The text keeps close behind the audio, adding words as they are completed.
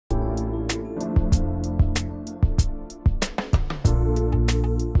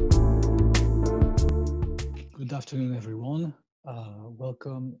afternoon, everyone.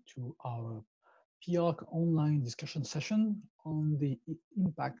 Welcome to our PIARC online discussion session on the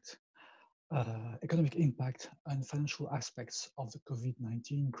economic impact and financial aspects of the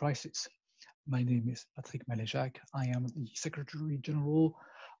COVID-19 crisis. My name is Patrick Maléjac. I am the Secretary General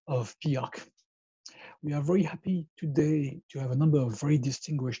of PIARC. We are very happy today to have a number of very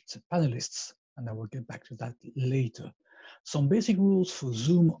distinguished panelists, and I will get back to that later. Some basic rules for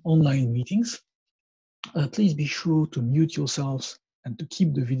Zoom online meetings. Please be sure to mute yourselves and to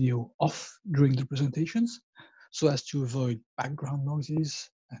keep the video off during the presentations so as to avoid background noises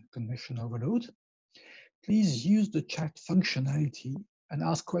and connection overload. Please use the chat functionality and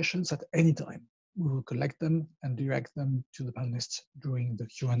ask questions at any time. We will collect them and direct them to the panelists during the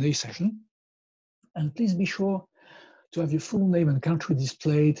Q&A session. And please be sure to have your full name and country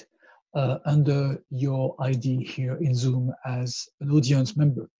displayed under your ID here in Zoom as an audience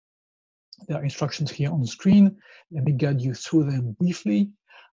member. There are instructions here on the screen. Let me guide you through them briefly.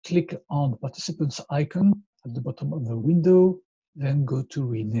 Click on the participants icon at the bottom of the window, then go to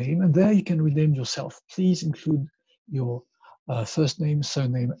rename, and there you can rename yourself. Please include your first name,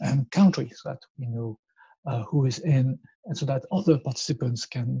 surname, and country so that we know who is in, and so that other participants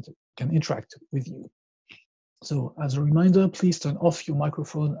can interact with you. So as a reminder, please turn off your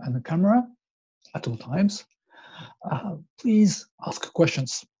microphone and the camera at all times. Please ask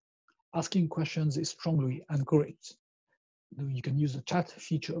questions. Asking questions is strongly encouraged. You can use the chat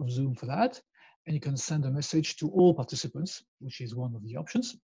feature of Zoom for that, and you can send a message to all participants, which is one of the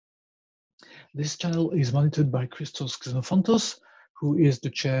options. This channel is monitored by Christos Xenofontos, who is the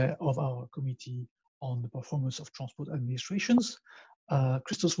chair of our committee on the performance of transport administrations.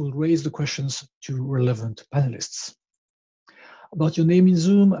 Christos will raise the questions to relevant panelists. About your name in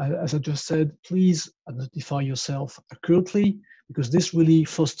Zoom, as I just said, please identify yourself accurately, because this really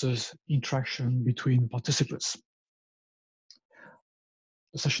fosters interaction between participants.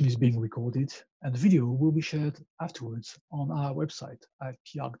 The session is being recorded, and the video will be shared afterwards on our website at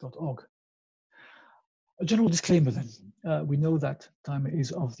piarc.org. A general disclaimer then. We know that time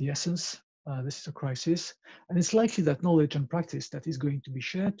is of the essence. This is a crisis, and it's likely that knowledge and practice that is going to be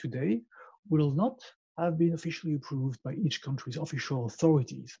shared today will not have been officially approved by each country's official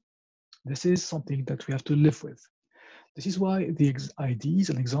authorities. This is something that we have to live with. This is why the ideas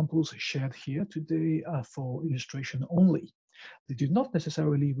and examples shared here today are for illustration only. They do not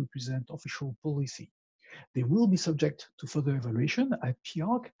necessarily represent official policy. They will be subject to further evaluation at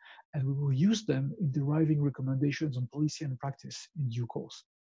PIARC, and we will use them in deriving recommendations on policy and practice in due course.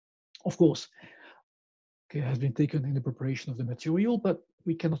 Of course, care has been taken in the preparation of the material, but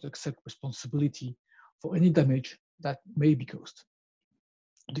we cannot accept responsibility for any damage that may be caused.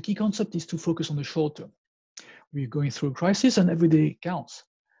 The key concept is to focus on the short term. We're going through a crisis and every day counts.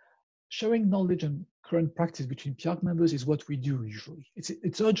 Sharing knowledge and current practice between PIARC members is what we do usually.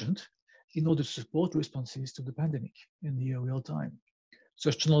 It's urgent in order to support responses to the pandemic in near real time.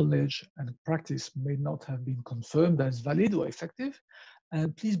 Such knowledge and practice may not have been confirmed as valid or effective,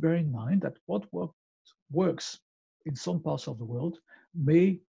 and please bear in mind that what works in some parts of the world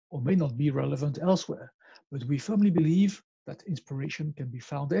may or may not be relevant elsewhere, but we firmly believe that inspiration can be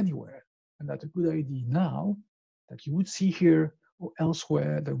found anywhere, and that a good idea now that you would see here or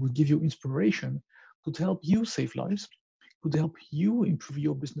elsewhere that would give you inspiration could help you save lives, could help you improve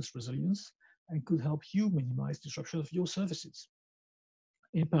your business resilience, and could help you minimize disruption of your services.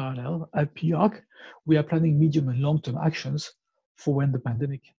 In parallel, at PIARC, we are planning medium and long-term actions for when the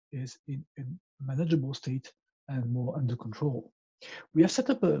pandemic is in a manageable state and more under control. We have set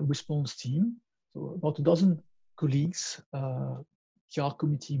up a response team, so about a dozen colleagues, PIARC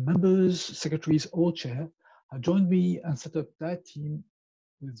committee members, secretaries, or chair have joined me and set up that team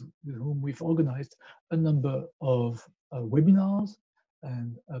with whom we've organized a number of webinars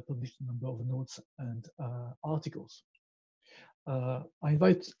and published a number of notes and articles. I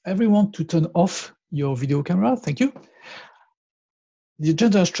invite everyone to turn off your video camera. Thank you. The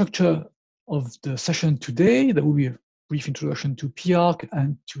agenda structure of the session today, there will be a brief introduction to PIARC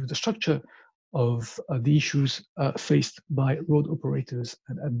and to the structure of the issues faced by road operators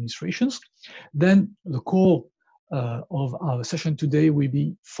and administrations. Then the core of our session today will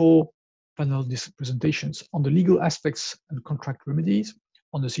be 4 panel presentations on the legal aspects and contract remedies,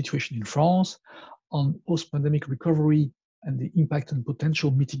 on the situation in France, on post-pandemic recovery and the impact and potential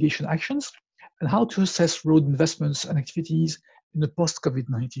mitigation actions, and how to assess road investments and activities in the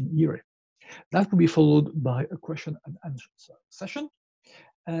post-COVID-19 era. That will be followed by a question and answer session,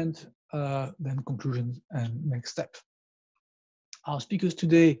 and then conclusions and next step. Our speakers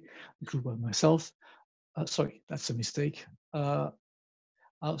today include myself. Sorry, that's a mistake.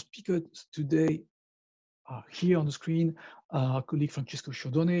 Our speakers today here on the screen, our colleague Francesco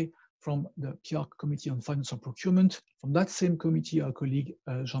Sciaudone from the PIARC Committee on Finance and Procurement. From that same committee, our colleague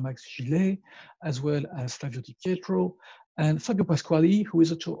Jean-Max Gillet, as well as Flavio Di Pietro, and Fabio Pasquali, who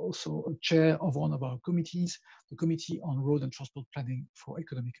is also a chair of one of our committees, the Committee on Road and Transport Planning for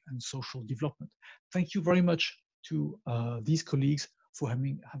Economic and Social Development. Thank you very much to these colleagues for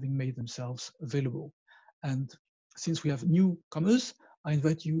having made themselves available. And since we have newcomers, I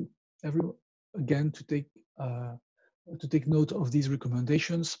invite you again to take note of these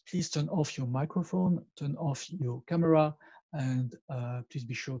recommendations. Please turn off your microphone, turn off your camera, and please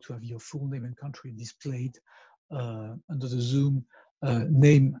be sure to have your full name and country displayed under the Zoom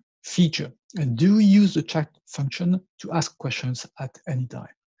name feature. And do use the chat function to ask questions at any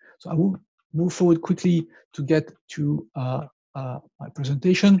time. So I will move forward quickly to get to my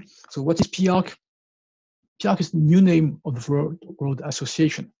presentation. So what is PIARC? PIARC is the new name of the Road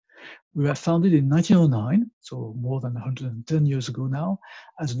Association. We were founded in 1909, so more than 110 years ago now,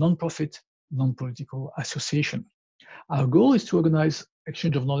 as a non-profit, non-political association. Our goal is to organize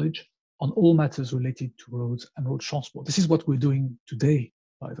exchange of knowledge on all matters related to roads and road transport. This is what we're doing today,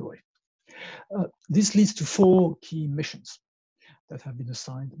 by the way. This leads to 4 key missions that have been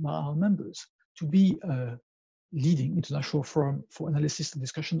assigned by our members: to be a leading international forum for analysis and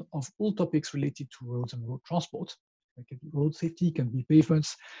discussion of all topics related to roads and road transport. It can be road safety, can be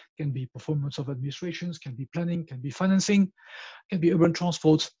pavements, can be performance of administrations, can be planning, can be financing, can be urban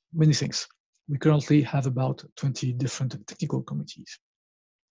transport, many things. We currently have about 20 different technical committees.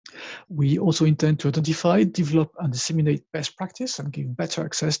 We also intend to identify, develop, and disseminate best practice and give better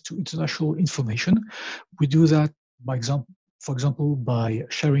access to international information. We do that, for example, by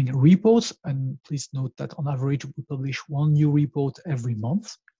sharing reports, and please note that on average, we publish 1 new report every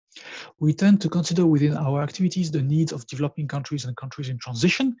month. We tend to consider within our activities the needs of developing countries and countries in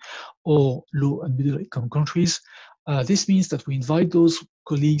transition, or low and middle income countries. This means that we invite those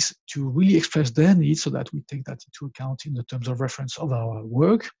colleagues to really express their needs so that we take that into account in the terms of reference of our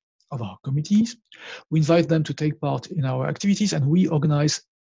work, of our committees. We invite them to take part in our activities, and we organize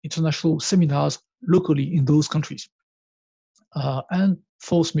international seminars locally in those countries. And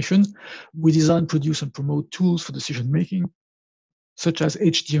 4th mission, we design, produce, and promote tools for decision-making, such as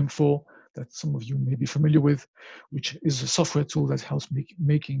HDM4, that some of you may be familiar with, which is a software tool that helps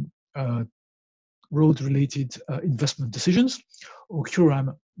making road-related investment decisions, or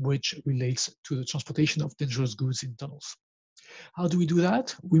QRAM, which relates to the transportation of dangerous goods in tunnels. How do we do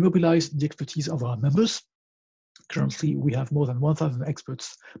that? We mobilize the expertise of our members. Currently, we have more than 1,000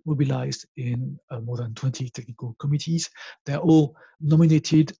 experts mobilized in more than 20 technical committees. They're all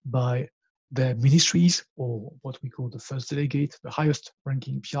nominated by their ministries, or what we call the first delegate, the highest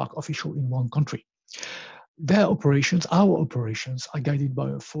ranking PIARC official in one country. Their operations, our operations, are guided by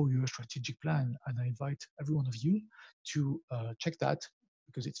a 4-year strategic plan, and I invite every one of you to check that,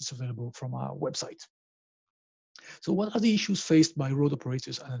 because it is available from our website. So what are the issues faced by road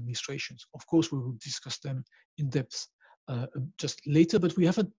operators and administrations? Of course, we will discuss them in depth just later, but we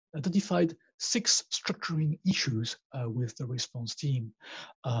have identified 6 structuring issues with the response team.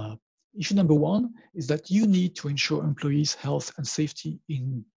 Issue number 1 is that you need to ensure employees' health and safety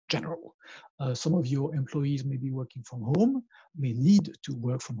in general. Some of your employees may be working from home, may need to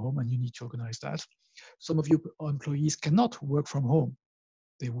work from home, and you need to organize that. Some of your employees cannot work from home.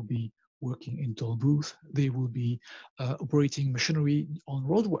 They will be working in toll booth, they will be operating machinery on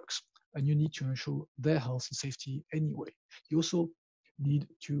roadworks, and you need to ensure their health and safety anyway. You also need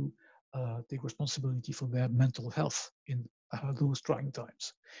to take responsibility for their mental health in those trying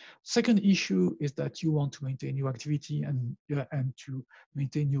times. Second issue is that you want to maintain your activity and to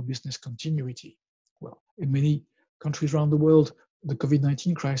maintain your business continuity. Well, in many countries around the world, the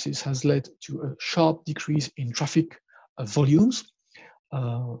COVID-19 crisis has led to a sharp decrease in traffic volumes,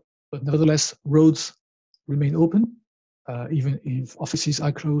 but nevertheless, roads remain open, even if offices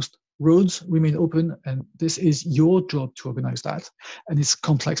are closed. Roads remain open, and this is your job to organize that. And it's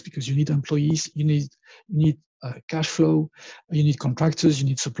complex because you need employees, you need cash flow, you need contractors, you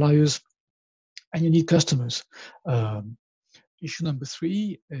need suppliers, and you need customers. Issue number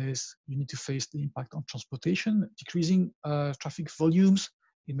 3 is you need to face the impact on transportation, decreasing traffic volumes.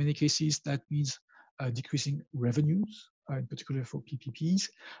 In many cases, that means decreasing revenues, in particular for PPPs.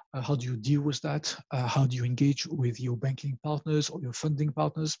 How do you deal with that? How do you engage with your banking partners or your funding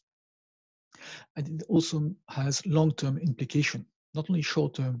partners? And it also has long-term implication, not only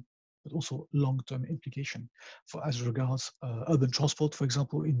short-term, but also long-term implication for as regards urban transport. For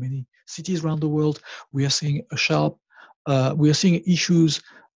example, in many cities around the world, we are seeing we are seeing issues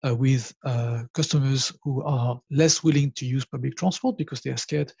with customers who are less willing to use public transport because they are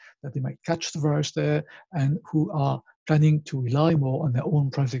scared that they might catch the virus there, and who are planning to rely more on their own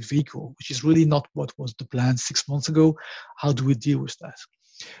private vehicle, which is really not what was the plan 6 months ago. How do we deal with that?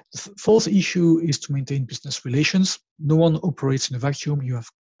 The fourth issue is to maintain business relations. No one operates in a vacuum. You have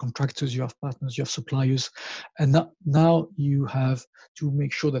contractors, you have partners, you have suppliers, and now you have to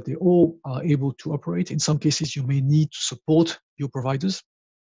make sure that they all are able to operate. In some cases, you may need to support your providers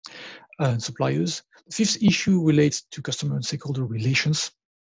and suppliers. The fifth issue relates to customer and stakeholder relations.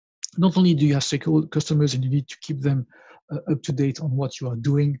 Not only do you have customers and you need to keep them up to date on what you are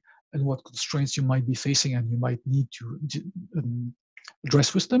doing and what constraints you might be facing and you might need to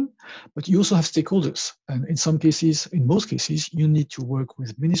address with them, but you also have stakeholders. And in some cases, in most cases, you need to work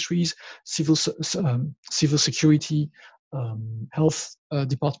with ministries, civil security, health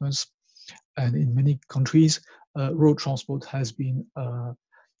departments, and in many countries, road transport has been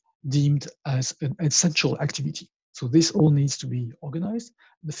deemed as an essential activity. So this all needs to be organized.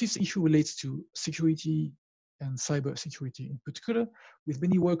 The fifth issue relates to security and cyber security in particular, with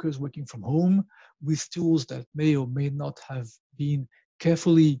many workers working from home, with tools that may or may not have been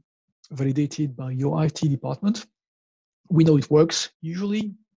carefully validated by your IT department. We know it works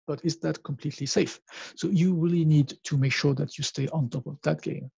usually, but is that completely safe? So you really need to make sure that you stay on top of that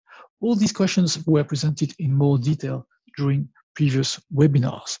game. All these questions were presented in more detail during previous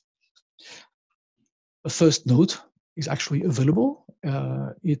webinars. A first note is actually available.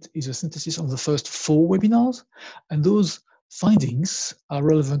 It is a synthesis of the first 4 webinars, and those findings are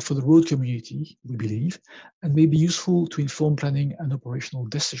relevant for the road community, we believe, and may be useful to inform planning and operational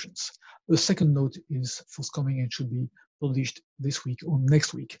decisions. The second note is forthcoming and should be published this week or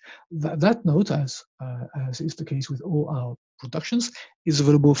next week. That note, as is the case with all our productions, is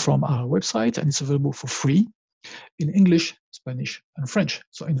available from our website, and it's available for free in English, Spanish, and French.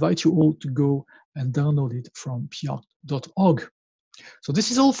 So I invite you all to go and download it from PIARC.org. So this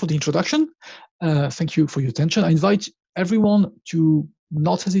is all for the introduction. Thank you for your attention. I invite everyone to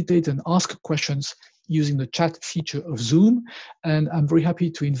not hesitate and ask questions using the chat feature of Zoom. And I'm very happy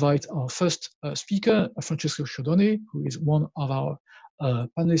to invite our first speaker, Francesco Sciaudone, who is one of our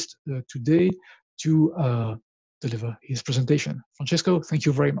panelists today, to deliver his presentation. Francesco, thank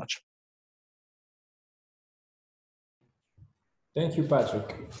you very much. Thank you,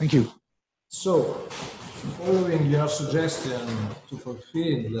 Patrick. Thank you. So, following your suggestion to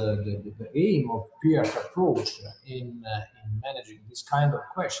fulfill the aim of PIARC approach in managing this kind of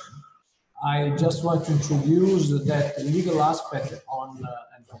question, I just want to introduce that legal aspect on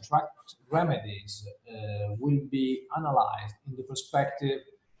and contract remedies will be analyzed in the perspective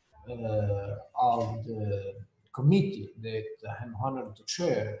of the committee that I'm honored to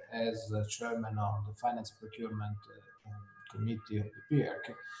chair as chairman of the Finance Procurement Committee of the PIARC,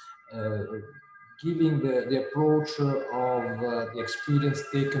 giving the approach of the experience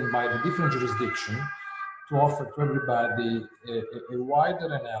taken by the different jurisdictions to offer to everybody a wider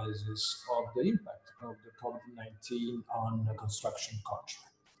analysis of the impact of the COVID-19 on the construction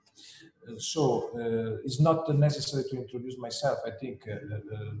contract. It's not necessary to introduce myself, I think,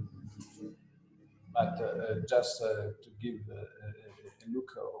 but just to give a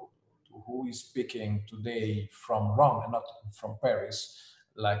look to who is speaking today from Rome and not from Paris,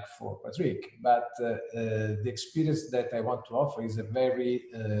 like for Patrick. But the experience that I want to offer is very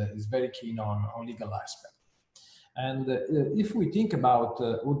keen on legal aspect. And if we think about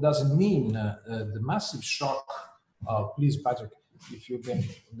what does it mean, the massive shock, please, Patrick, if you can,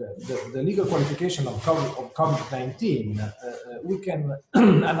 the legal qualification of COVID-19, we can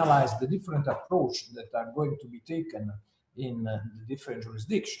analyze the different approaches that are going to be taken in the different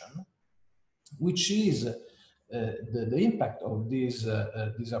jurisdictions, which is the impact of this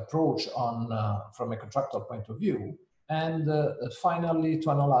approach on from a contractual point of view, and finally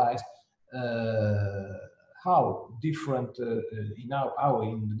to analyze how different in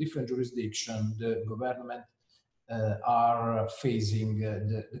the different jurisdictions the government are facing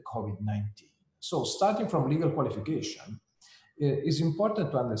the COVID-19. So starting from legal qualification, it's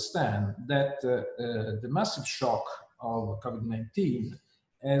important to understand that the massive shock of COVID-19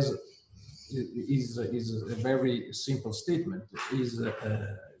 is a very simple statement, is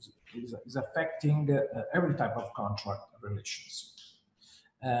affecting every type of contract relations.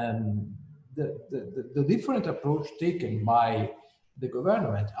 And the different approach taken by the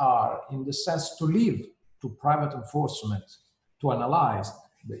government are in the sense to leave to private enforcement to analyze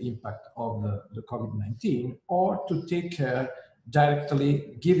the impact of the COVID-19, or to take care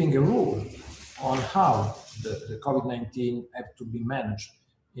directly giving a rule on how the COVID-19 have to be managed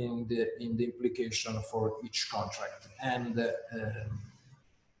in the implication for each contract. And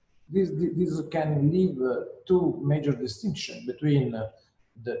This can leave two major distinctions between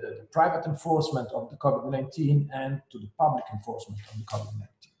the private enforcement of the COVID-19 and to the public enforcement of the COVID-19.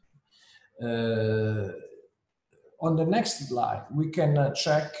 On the next slide, we can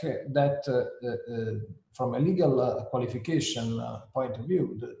check that from a legal qualification point of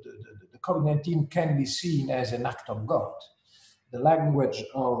view, the COVID-19 can be seen as an act of God. The language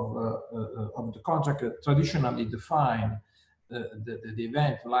of the contract traditionally define the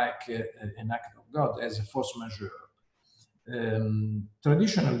event like an act of God as a force majeure.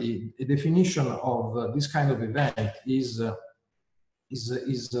 Traditionally, a definition of this kind of event is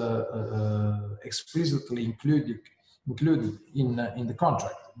explicitly included in the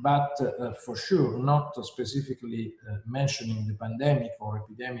contract, but for sure not specifically mentioning the pandemic or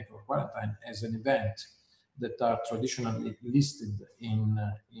epidemic or quarantine as an event that are traditionally listed in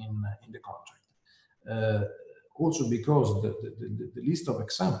the contract. Also because the list of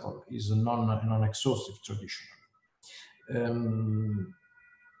examples is non-exhaustive traditionally.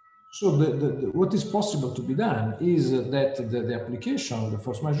 So what is possible to be done is that the application of the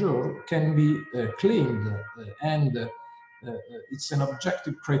force majeure can be claimed and it's an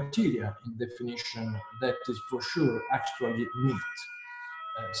objective criteria in definition that is for sure actually meet.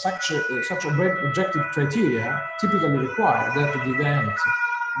 Such objective criteria typically require that the event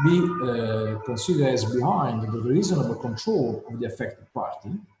be considered as behind the reasonable control of the affected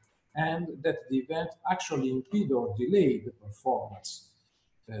party, and that the event actually impede or delay the performance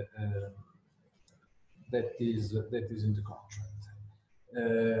that is in the contract.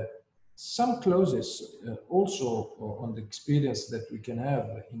 Some clauses also on the experience that we can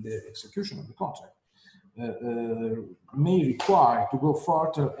have in the execution of the contract may require to go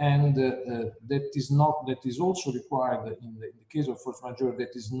further, and that is also required in the case of force majeure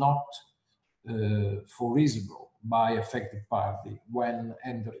that is not foreseeable by affected party when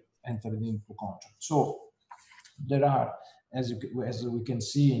entering into contract. So there are, as we can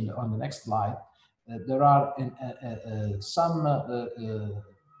see on the next slide, there are some.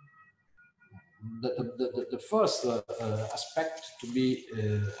 The first aspect to be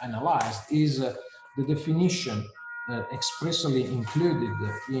analyzed is the definition expressly included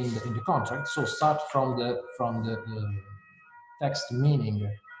in the contract. So start from the text meaning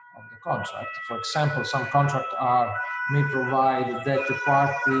of the contract. For example, some contracts may provide that the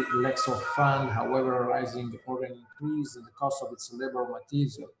party lacks of fund, however arising or an increase in the cost of its labor or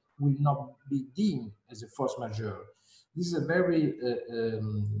material will not be deemed as a force majeure. This is a very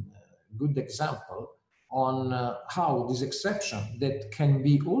good example on how this exception that can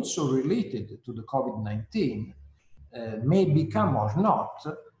be also related to the COVID-19 may become or not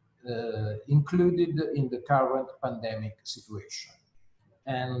included in the current pandemic situation.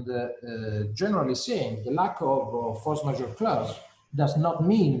 And generally saying, the lack of force majeure clause does not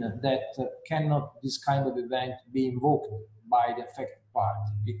mean that cannot this kind of event be invoked by the affected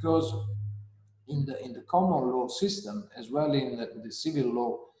party, because in the common law system, as well in the civil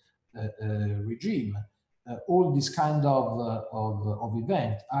law regime, all these kind of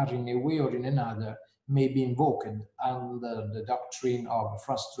events are in a way or in another may be invoked under the doctrine of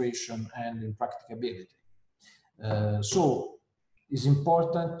frustration and impracticability. So it's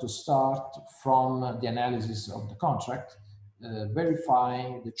important to start from the analysis of the contract,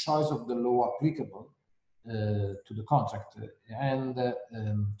 verifying the choice of the law applicable to the contract, and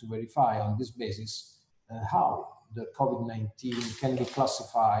to verify on this basis how the COVID-19 can be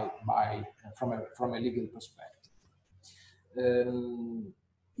classified from a legal perspective.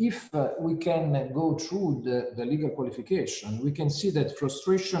 If we can go through the legal qualification, we can see that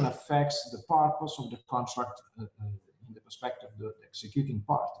frustration affects the purpose of the contract in the perspective of the executing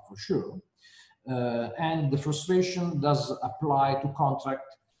party, for sure. And the frustration does apply to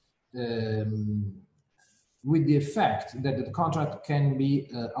contract with the effect that the contract can be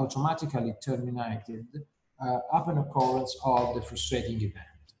automatically terminated upon occurrence of the frustrating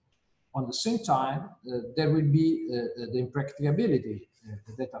event. On the same time, there will be the impracticability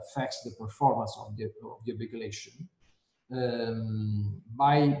that affects the performance of the obligation,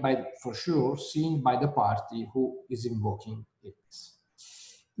 for sure seen by the party who is invoking it.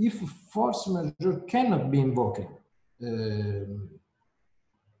 If force majeure cannot be invoked,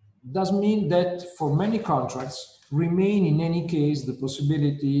 does mean that for many contracts remain in any case the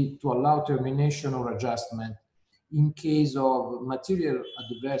possibility to allow termination or adjustment in case of material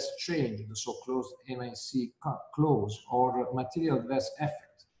adverse change, the so-called MIC clause, or material adverse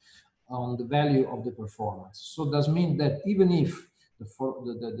effect on the value of the performance. So does mean that even if the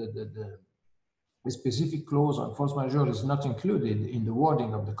specific clause on force majeure is not included in the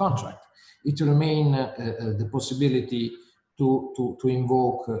wording of the contract, it remains the possibility to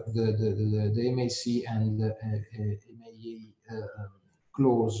invoke the MAC and the MAA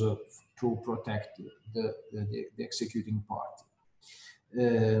clause to protect the executing party.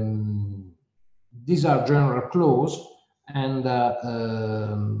 These are general clauses, and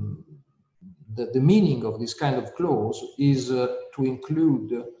the meaning of this kind of clause is to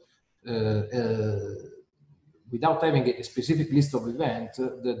include, without having a specific list of events,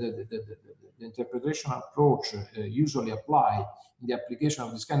 the interpretation approach usually applied in the application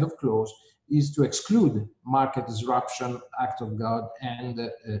of this kind of clause is to exclude market disruption, act of God, and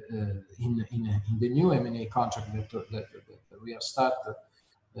in the new M&A contract that we have started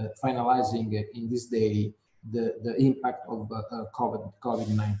finalizing in this day, the impact of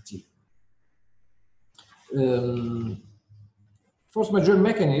COVID-19. Force majeure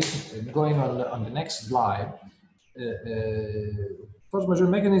mechanism, going on the next slide, force majeure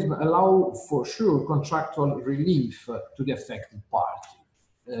mechanism allow for sure contractual relief to the affected party.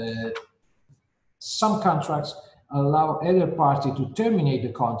 Some contracts allow either party to terminate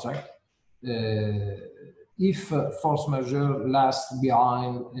the contract if force majeure lasts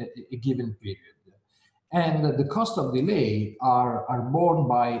behind a given period. And the cost of delay are borne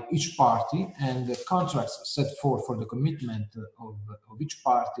by each party, and the contracts set forth for the commitment of each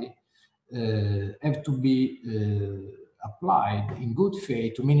party have to be applied in good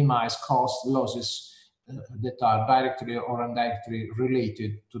faith to minimize cost losses that are directly or indirectly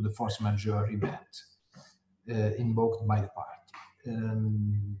related to the force majeure event invoked by the party.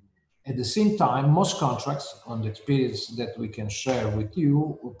 At the same time, most contracts, on the experience that we can share with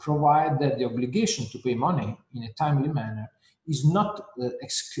you, provide that the obligation to pay money in a timely manner is not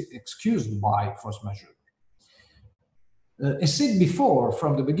excused by force majeure. As said before,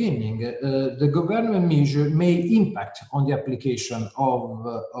 from the beginning, the government measure may impact on the application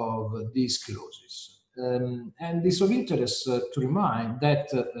of these clauses. And it's of interest to remind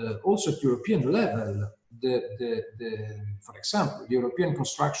that also at European level, for example, the European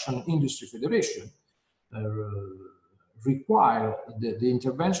Construction Industry Federation require the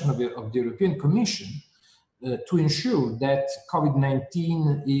intervention of the European Commission to ensure that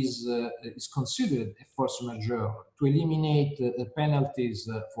COVID-19 is considered a force majeure, to eliminate penalties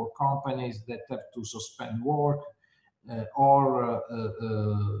for companies that have to suspend work or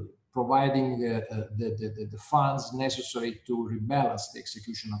providing the funds necessary to rebalance the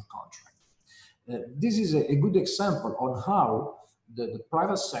execution of contracts. This is a good example on how the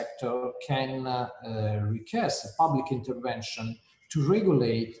private sector can request a public intervention to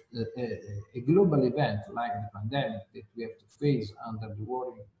regulate a global event like the pandemic that we have to face under the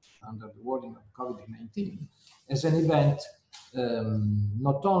wording of COVID-19 as an event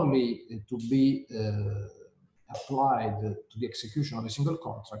not only to be applied to the execution of a single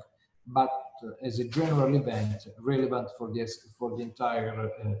contract, but as a general event relevant for the entire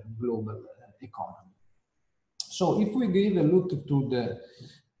global economy. So if we give a look to the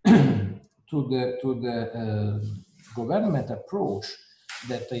government approach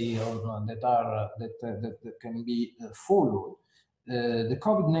that can be followed, the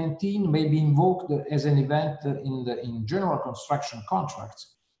COVID-19 may be invoked as an event in general construction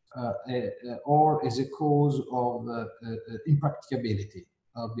contracts or as a cause of impracticability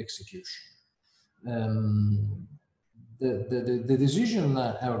of the execution. The decision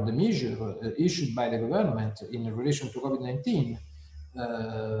or the measure issued by the government in relation to COVID-19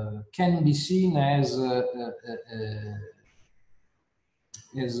 can be seen as a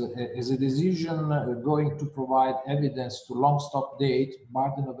decision going to provide evidence to long stop date,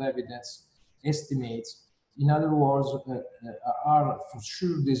 burden of evidence, estimates. In other words, are for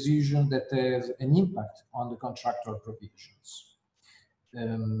sure decision that has an impact on the contractual provisions.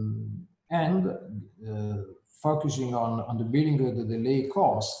 Focusing on the billing of the delay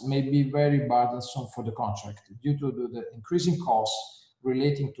costs may be very burdensome for the contract due to the increasing costs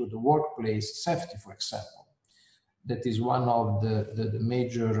relating to the workplace safety, for example. That is one of the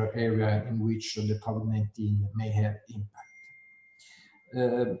major area in which the COVID-19 may have impact.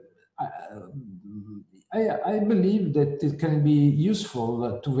 I believe that it can be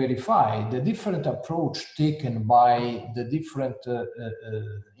useful to verify the different approach taken by the different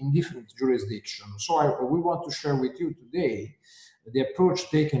in different jurisdictions. So we want to share with you today the approach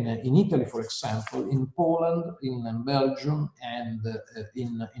taken in Italy, for example, in Poland, in Belgium, and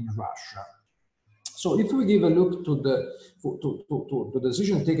in Russia. So if we give a look to the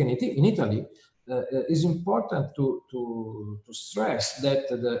decision taken in Italy, it's important to stress that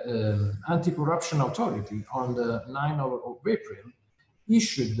the anti-corruption authority on the 9th of April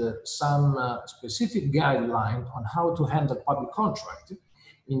issued some specific guidelines on how to handle public contract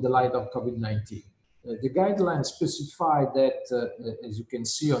in the light of COVID-19. The guidelines specify that, as you can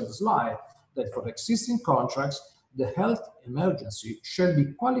see on the slide, that for existing contracts, the health emergency shall be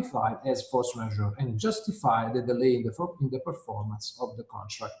qualified as force majeure and justify the delay in the performance of the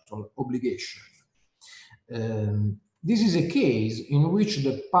contractual obligation. This is a case in which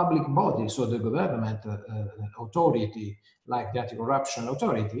the public body, so the government authority, like the anti-corruption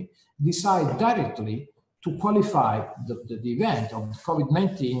authority, decide directly to qualify the event of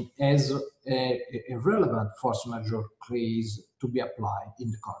COVID-19 as a relevant force majeure case to be applied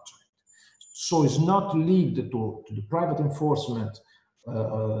in the contract. So it's not left to the private enforcement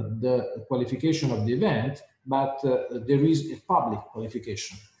the qualification of the event, but there is a public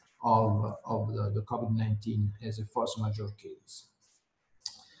qualification of the COVID-19 as a force majeure case.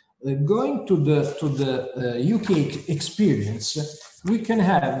 Going to the UK experience, we can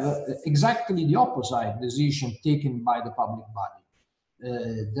have exactly the opposite decision taken by the public body.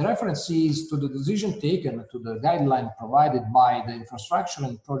 The reference is to the decision taken to the guideline provided by the Infrastructure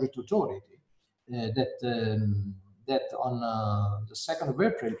and Project Authority that on the 2nd of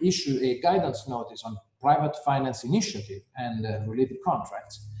April issued a guidance notice on private finance initiative and related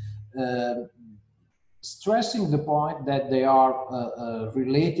contracts, stressing the point that they are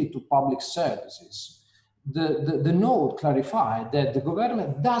related to public services. The note clarified that the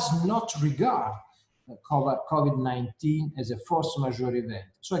government does not regard COVID-19 as a force majeure event.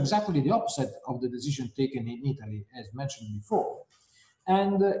 So exactly the opposite of the decision taken in Italy, as mentioned before,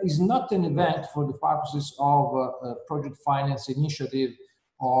 and is not an event for the purposes of project finance initiative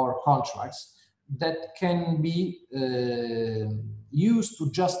or contracts that can be used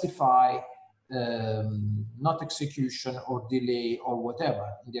to justify not execution or delay or whatever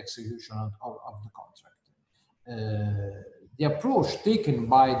in the execution of the contract. The approach taken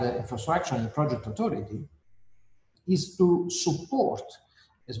by the Infrastructure and Project Authority is to support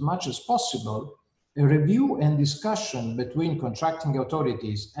as much as possible a review and discussion between contracting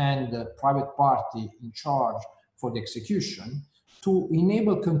authorities and the private party in charge for the execution to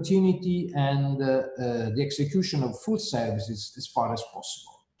enable continuity and the execution of full services as far as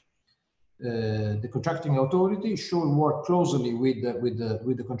possible. The contracting authority should work closely with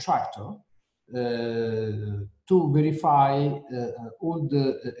the contractor to verify all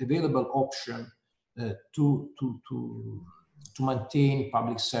the available options to maintain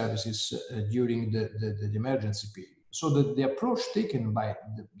public services during the emergency period. So the approach taken by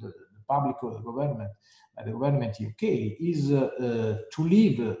the public government, by the government UK, is to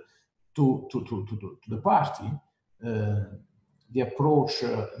leave to the party the approach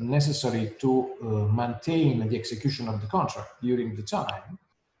necessary to maintain the execution of the contract during the time,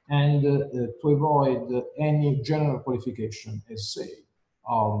 and to avoid any general qualification, as say,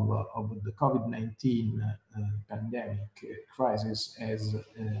 of the COVID-19 pandemic crisis as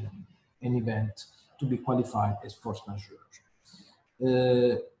an event to be qualified as force majeure.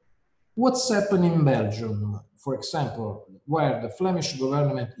 What's happened in Belgium, for example, where the Flemish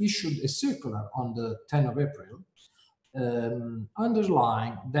government issued a circular on the 10th of April,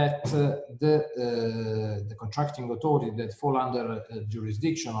 underlying that the contracting authority that fall under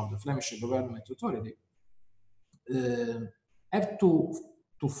jurisdiction of the Flemish government authority have to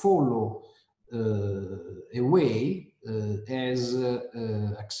follow a way as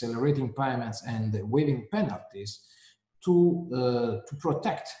accelerating payments and waiving penalties to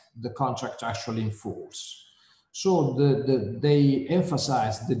protect the contract actually in force. So they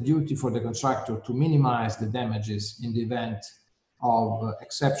emphasize the duty for the contractor to minimize the damages in the event of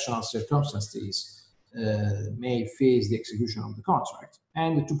exceptional circumstances may face the execution of the contract,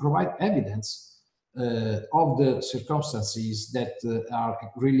 and to provide evidence of the circumstances that are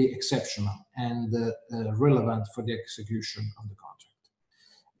really exceptional and relevant for the execution of the contract.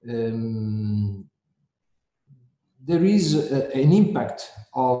 There is an impact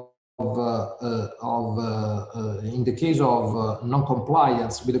in the case of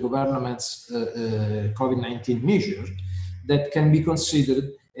non-compliance with the government's COVID-19 measure that can be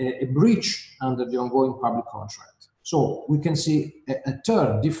considered a breach under the ongoing public contract. So we can see a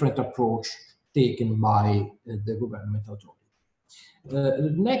third different approach taken by the government authority.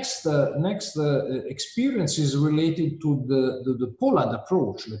 The next experience is related to the Poland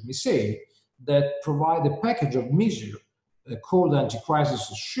approach, let me say, that provide a package of measures called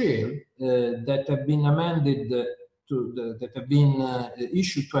anti-crisis shield that have been amended that have been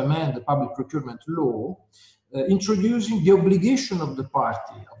issued to amend the public procurement law, introducing the obligation of the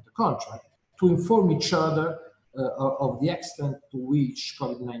party of the contract to inform each other of the extent to which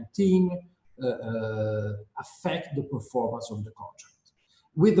COVID-19 affect the performance of the contract,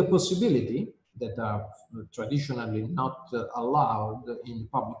 with the possibility that are traditionally not allowed in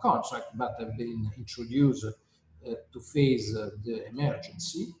public contract, but have been introduced to face the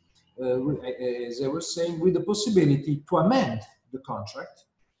emergency, as I was saying, with the possibility to amend the contract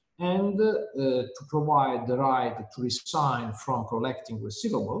and to provide the right to resign from collecting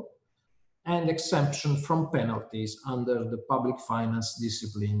receivable and exemption from penalties under the public finance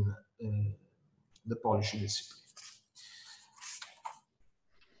discipline, the policy discipline.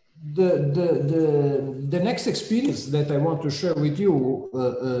 The next experience that I want to share with you,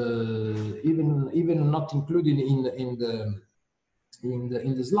 even not included in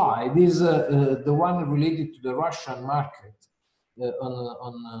the slide, is the one related to the Russian market,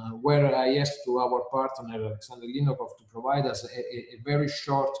 where I asked to our partner Alexander Linokov to provide us a very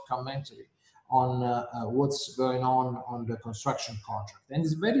short commentary on what's going on the construction contract, and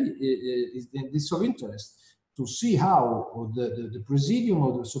it's of interest to see how the Presidium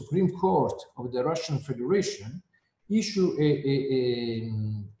of the Supreme Court of the Russian Federation issue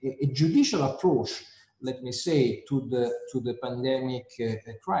a judicial approach, let me say, to the pandemic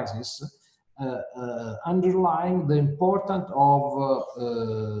crisis, underlying the importance of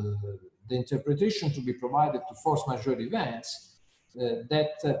the interpretation to be provided to force majeure events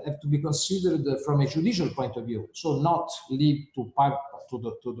that have to be considered from a judicial point of view, so not leave to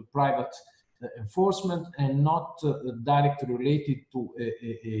the private enforcement and not directly related to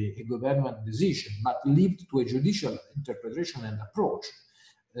a government decision, but leave to a judicial interpretation and approach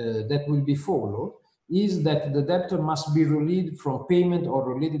that will be followed, is that the debtor must be relieved from payment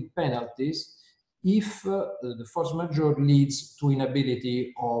or related penalties if the force majeure leads to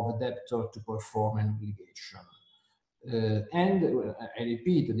inability of the debtor to perform an obligation. And I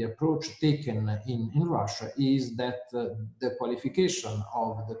repeat, the approach taken in Russia is that the qualification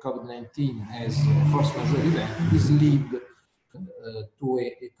of the COVID-19 as a force majeure event is left to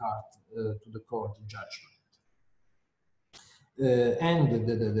the court judgment. And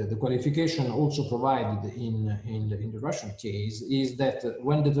the qualification also provided in the Russian case is that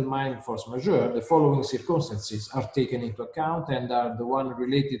when determining force majeure, the following circumstances are taken into account and are the one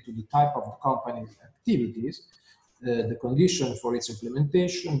related to the type of the company's activities, the condition for its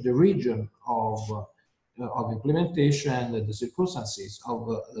implementation, the region of implementation, and the circumstances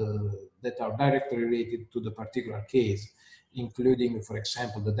that are directly related to the particular case, including, for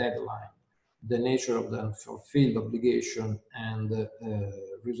example, the deadline, the nature of the unfulfilled obligation, and the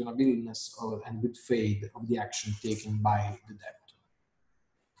reasonableness and good faith of the action taken by the debtor.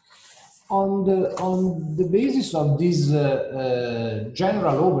 On the basis of this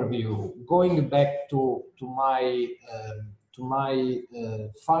general overview, going back to my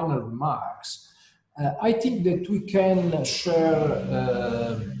final remarks, I think that we can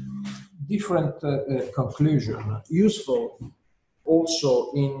share different conclusions, useful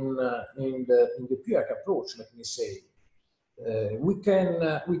also in the PIARC approach. Let me say, we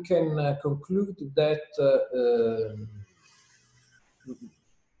can conclude that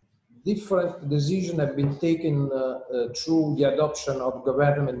different decisions have been taken through the adoption of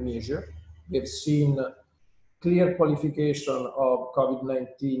government measures. We have seen clear qualification of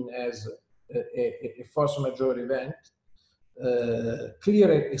COVID-19 as a force majeure event,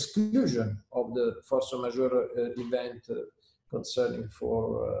 clear exclusion of the force majeure event concerning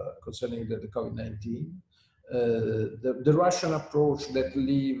the COVID-19. The Russian approach that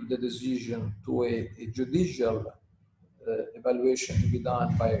leave the decision to a judicial evaluation to be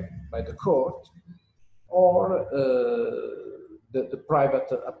done by the court, or the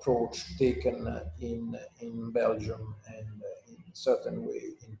private approach taken in Belgium and in a certain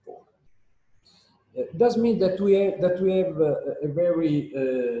way in Poland. It does mean that we have a very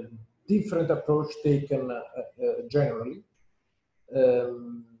different approach taken generally.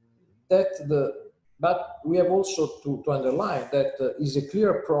 But we have also to underline that is a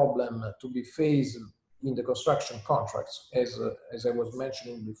clear problem to be faced in the construction contracts. As I was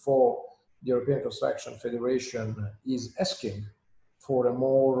mentioning before, the European Construction Federation is asking for a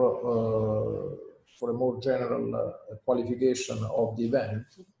more general qualification of the event,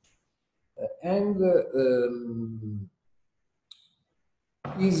 and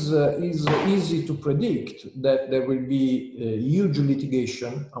is easy to predict that there will be huge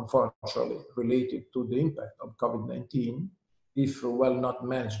litigation, unfortunately, related to the impact of COVID-19 if well not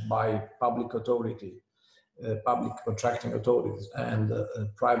managed by public authority, public contracting authorities, and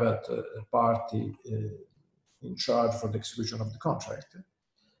private party in charge for the execution of the contract.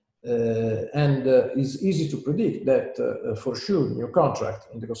 And it's easy to predict that for sure new contract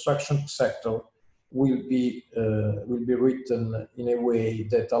in the construction sector will be written in a way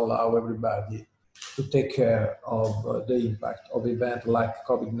that allow everybody to take care of the impact of event like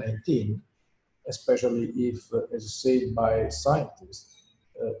COVID-19 especially if, as said by scientists,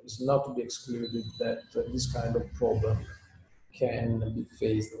 it's not to be excluded that this kind of problem can be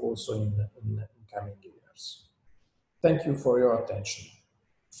faced also in coming years. Thank you for your attention.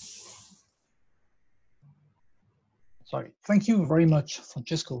 Sorry. Thank you very much,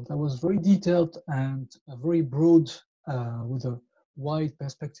 Francesco. That was very detailed and very broad, with a wide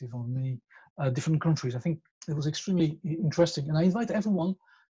perspective on many different countries. I think it was extremely interesting, and I invite everyone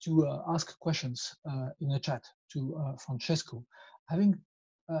to ask questions in the chat to Francesco. Having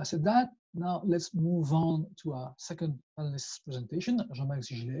said that, now let's move on to our second panelist's presentation, Jean-Max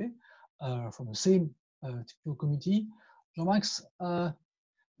Gillet, from the same technical committee. Jean-Max, the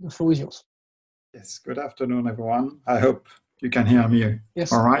floor is yours. Yes, good afternoon, everyone. I hope you can hear me.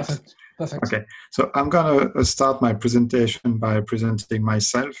 Yes, all right. Perfect. Perfect. Okay, so I'm going to start my presentation by presenting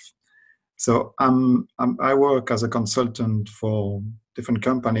myself. So I work as a consultant for different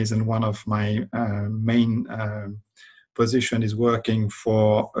companies, and one of my main position is working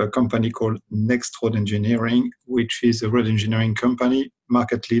for a company called Next Road Engineering, which is a road engineering company,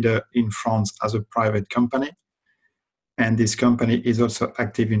 market leader in France as a private company. And this company is also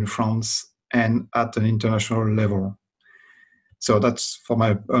active in France and at an international level. So that's for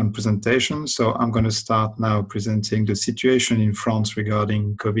my own presentation. So I'm going to start now presenting the situation in France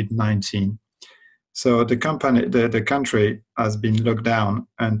regarding COVID-19. So the country has been locked down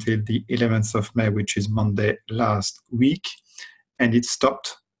until the 11th of May, which is Monday last week, and it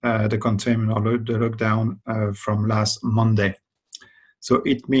stopped the containment or the lockdown from last Monday. So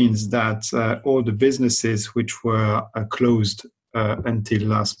it means that all the businesses which were closed until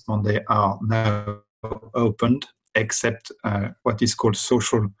last Monday are now opened, except what is called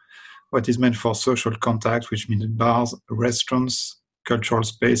what is meant for social contact, which means bars, restaurants, cultural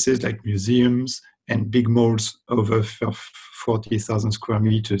spaces like museums, and big malls over 40,000 square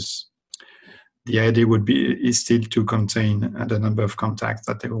meters. The idea is still to contain the number of contacts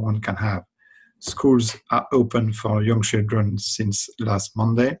that everyone can have. Schools are open for young children since last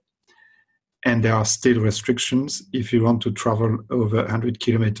Monday, and there are still restrictions if you want to travel over 100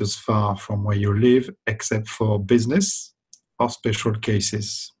 kilometers far from where you live, except for business or special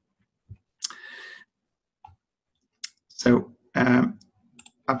cases. So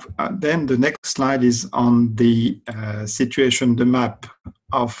then the next slide is on the situation, the map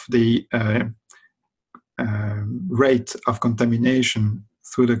of the rate of contamination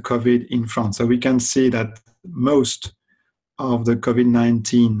through the COVID in France. So we can see that most of the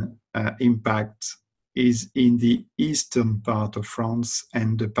COVID-19 impact is in the eastern part of France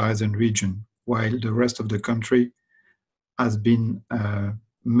and the Parisian region, while the rest of the country has been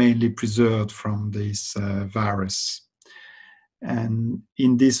mainly preserved from this virus. And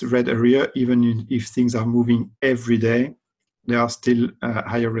in this red area, even if things are moving every day, there are still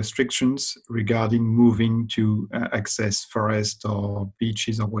higher restrictions regarding moving to access forest or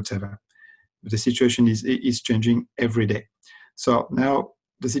beaches or whatever. But the situation is changing every day. So now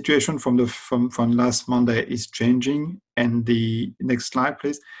the situation from last Monday is changing, and the next slide,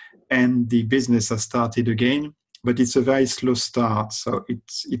 please. And the business has started again, but it's a very slow start. So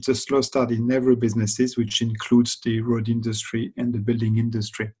it's a slow start in every businesses, which includes the road industry and the building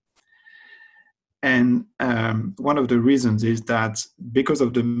industry. And one of the reasons is that because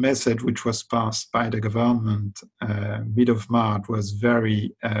of the message which was passed by the government mid of March was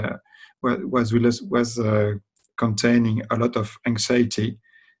very containing a lot of anxiety.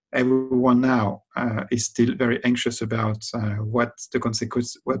 Everyone now is still very anxious about what the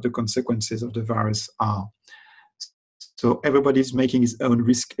consequences of the virus are. So everybody's making his own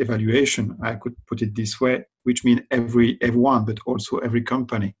risk evaluation, I could put it this way, which means everyone, but also every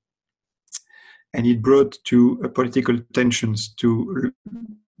company. And it brought to political tensions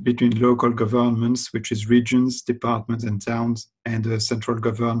between local governments, which is regions, departments, and towns, and the central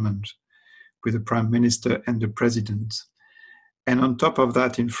government, with the prime minister and the president. And on top of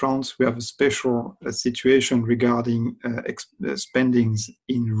that, in France, we have a special situation regarding spendings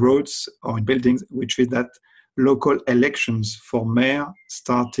in roads or in buildings, which is that local elections for mayor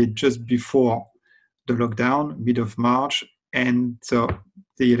started just before the lockdown, mid of March. And so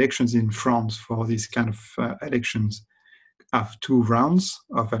the elections in France for these kind of elections have 2 rounds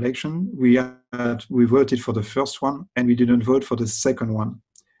of election. We voted for the first one, and we didn't vote for the second one.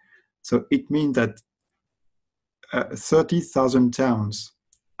 So it means that 30,000 towns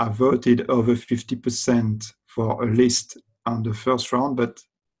have voted over 50% for a list on the first round, but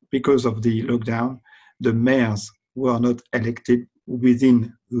because of the lockdown, the mayors were not elected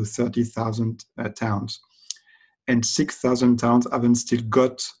within the 30,000 towns. And 6,000 towns haven't still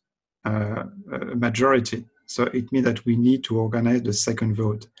got a majority. So it means that we need to organize the second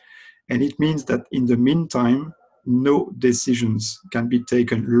vote. And it means that in the meantime, no decisions can be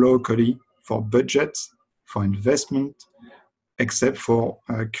taken locally for budgets, for investment, except for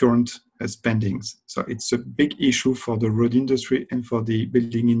current spendings. So it's a big issue for the road industry and for the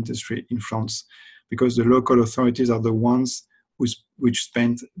building industry in France, because the local authorities are the ones which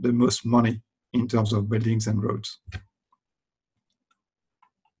spend the most money in terms of buildings and roads.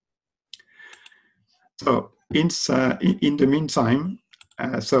 So in the meantime,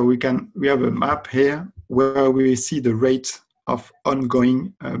 so we have a map here where we see the rate of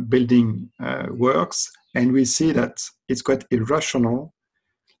ongoing building works, and we see that it's quite irrational,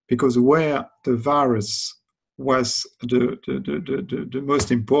 because where the virus was the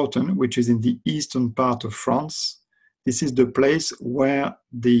most important, which is in the eastern part of France, this is the place where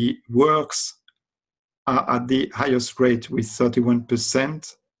the works are at the highest rate, with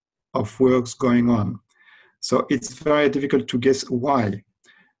 31% of works going on. So it's very difficult to guess why.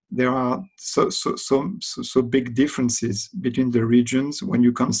 There are so big differences between the regions when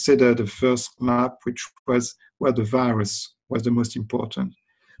you consider the first map, which was where the virus was the most important.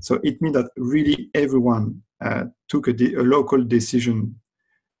 So it means that really everyone took a local decision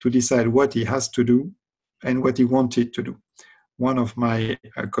to decide what he has to do and what he wanted to do. One of my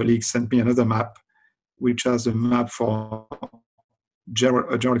colleagues sent me another map, which has a map for a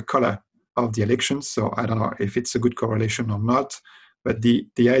general color of the elections. So I don't know if it's a good correlation or not, but the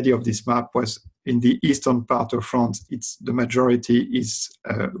idea of this map was in the eastern part of France, the majority is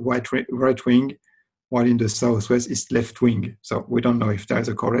right wing, while in the southwest it's left wing. So we don't know if there's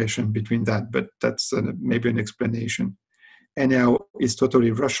a correlation between that, but that's maybe an explanation. Anyhow, it's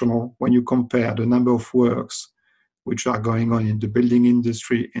totally rational when you compare the number of works which are going on in the building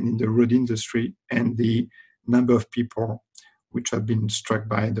industry and in the road industry, and the number of people which have been struck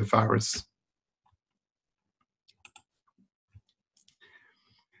by the virus.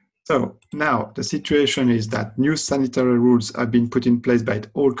 So now the situation is that new sanitary rules have been put in place by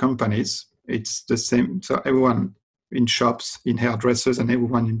all companies. It's the same, so everyone in shops, in hairdressers, and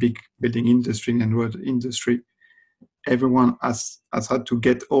everyone in big building industry and road industry, everyone has had to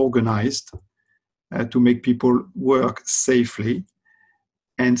get organized to make people work safely.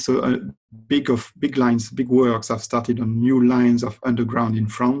 And so big works have started on new lines of underground in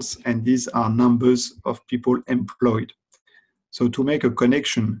France, and these are numbers of people employed. So to make a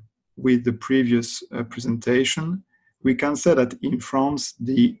connection with the previous presentation, we can say that in France,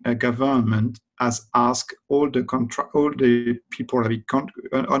 the government has asked all the people having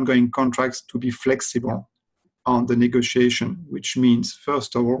ongoing contracts to be flexible on the negotiation, which means,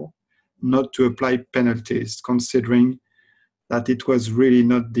 first of all, not to apply penalties, considering that it was really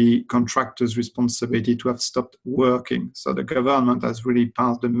not the contractor's responsibility to have stopped working. So the government has really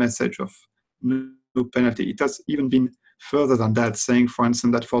passed the message of no penalty. It has even been further than that, saying, for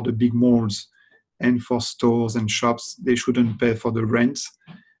instance, that for the big malls and for stores and shops, they shouldn't pay for the rent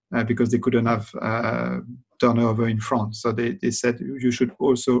because they couldn't have turnover in France. So they said you should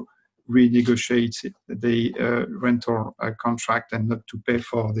also renegotiate the rental contract and not to pay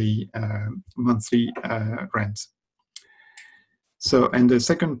for the monthly rent. So, and the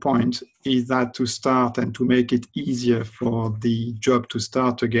second point is that to start and to make it easier for the job to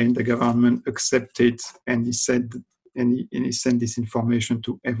start again, the government accepted, and he said, and he sent this information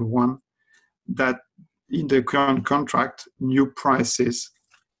to everyone, that in the current contract, new prices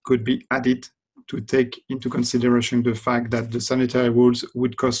could be added to take into consideration the fact that the sanitary rules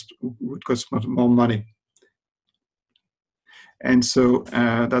would cost more money. And so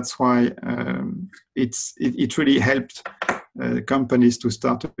that's why it really helped companies to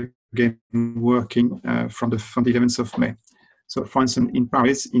start again working from the 11th of May. So for instance, in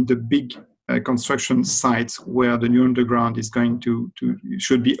Paris, in the big construction sites where the new underground is going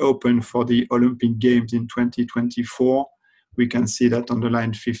should be open for the Olympic Games in 2024, we can see that on the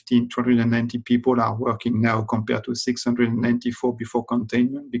line 15, 290 people are working now compared to 694 before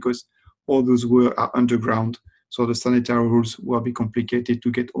containment, because all those are underground. So the sanitary rules will be complicated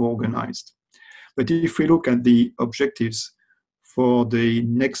to get organized. But if we look at the objectives for the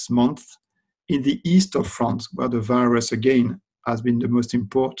next month, in the east of France, where the virus again has been the most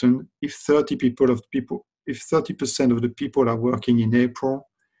important, if 30% of the people are working in April,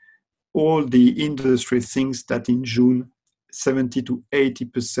 all the industry thinks that in June, 70 to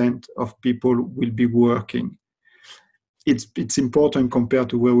 80% of people will be working. It's important compared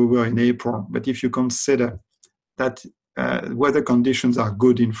to where we were in April, but if you consider that weather conditions are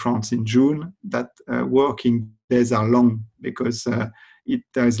good in France in June, that working days are long because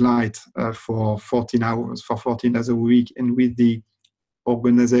there is light for 14 hours a week, and with the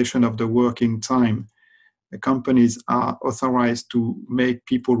organization of the working time, companies are authorized to make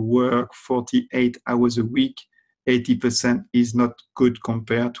people work 48 hours a week, 80% is not good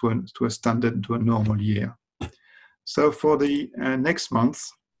compared to a standard, to a normal year. So for the next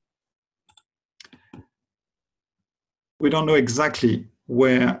month, we don't know exactly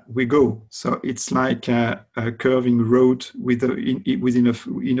where we go. So it's like a curving road within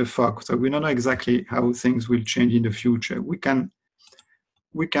a fog. So we don't know exactly how things will change in the future. We can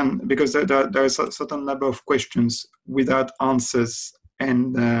because there is a certain number of questions without answers.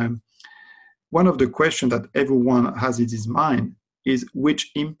 And one of the questions that everyone has in his mind is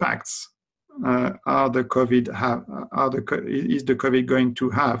which impacts is the COVID going to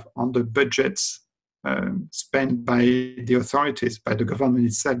have on the budgets spent by the authorities, by the government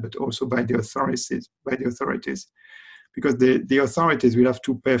itself, but also by the authorities. Because the authorities will have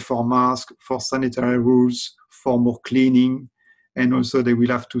to pay for masks, for sanitary rules, for more cleaning, and also they will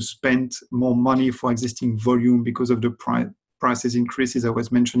have to spend more money for existing volume because of the prices increases I was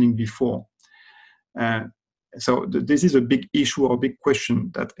mentioning before. So this is a big issue or a big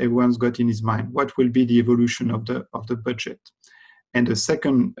question that everyone's got in his mind. What will be the evolution of the budget? And the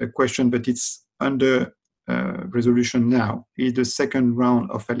second question, but it's under resolution now, is the second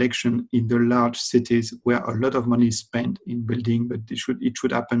round of election in the large cities where a lot of money is spent in building, but it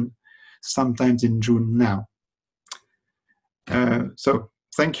should happen sometimes in June now. So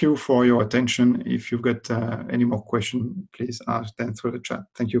thank you for your attention. If you've got any more questions, please ask them through the chat.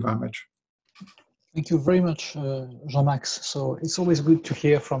 Thank you very much. Thank you very much, Jean-Max. So it's always good to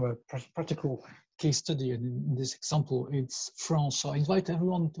hear from a practical case study, and in this example, it's France. So I invite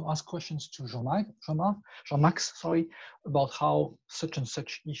everyone to ask questions to Jean-Max, about how such and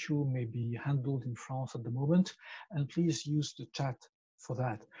such issue may be handled in France at the moment, and please use the chat for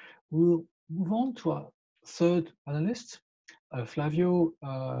that. We'll move on to our third panelist, Flavio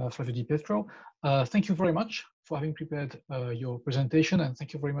Di Pietro. Thank you very much for having prepared your presentation, and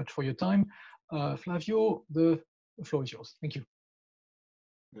thank you very much for your time. Flavio, the floor is yours. Thank you.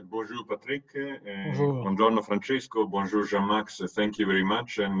 Bonjour Patrick, Bonjour. Buongiorno Francesco, bonjour Jean-Max, thank you very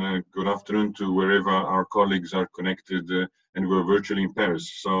much, and good afternoon to wherever our colleagues are connected and we're virtually in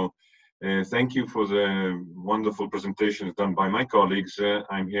Paris. So thank you for the wonderful presentations done by my colleagues.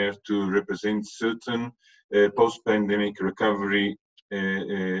 I'm here to represent certain post-pandemic recovery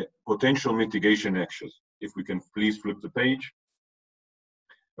potential mitigation actions. If we can please flip the page.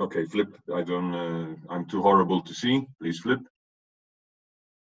 Okay, flip, I'm too horrible to see, please flip.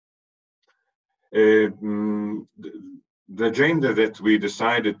 The agenda that we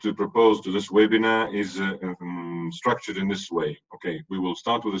decided to propose to this webinar is structured in this way. Okay, we will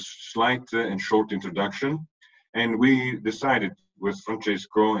start with a slight and short introduction, and we decided with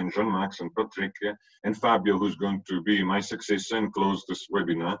Francesco and Jean-Max and Patrick and Fabio, who's going to be my successor and close this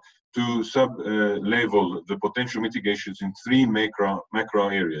webinar, to sub-level the potential mitigations in three macro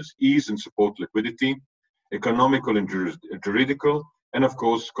areas: ease and support liquidity, economical and juridical, and of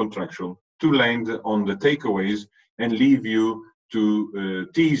course contractual, to land on the takeaways and leave you to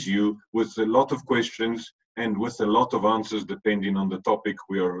tease you with a lot of questions and with a lot of answers depending on the topic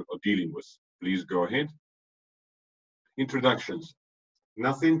we are dealing with. Please go ahead. Introductions.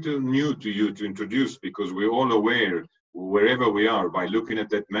 Nothing too new to you to introduce, because we're all aware, wherever we are, by looking at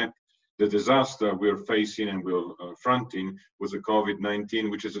that map, the disaster we're facing and we're fronting with the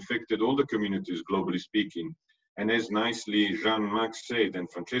COVID-19, which has affected all the communities, globally speaking. And as nicely Jean-Max said, and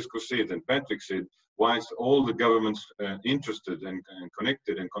Francesco said, and Patrick said, whilst all the governments interested and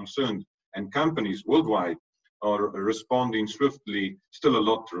connected and concerned, and companies worldwide are responding swiftly, still a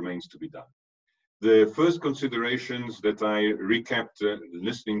lot remains to be done. The first considerations that I recapped,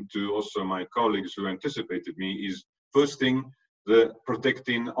 listening to also my colleagues who anticipated me, is first thing, the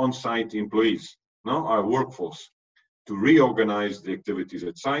protecting on-site employees, our workforce, to reorganize the activities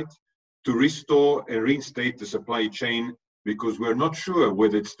at site, to restore and reinstate the supply chain, because we're not sure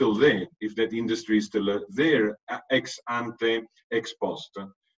whether it's still there, if that industry is still there, ex ante, ex post.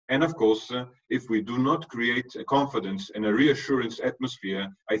 And of course, if we do not create a confidence and a reassurance atmosphere,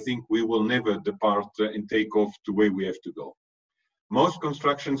 I think we will never depart and take off to where we have to go. Most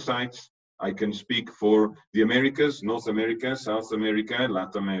construction sites, I can speak for the Americas, North America, South America,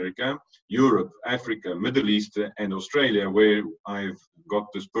 Latin America, Europe, Africa, Middle East, and Australia, where I've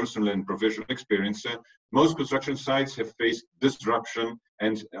got this personal and professional experience. Most construction sites have faced disruption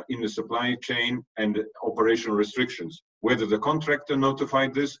and in the supply chain and operational restrictions, whether the contractor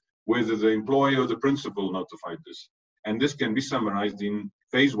notified this, whether the employer or the principal notified this. And this can be summarized in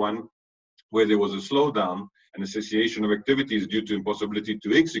phase one, where there was a slowdown and a cessation of activities due to impossibility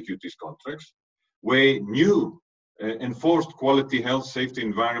to execute these contracts, where new enforced quality, health, safety,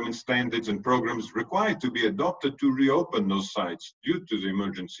 environment standards and programs required to be adopted to reopen those sites due to the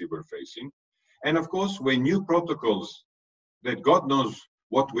emergency we're facing. And of course, when new protocols that God knows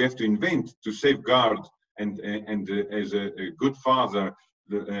what we have to invent to safeguard and as a good father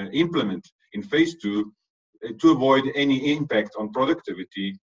implement in phase 2 to avoid any impact on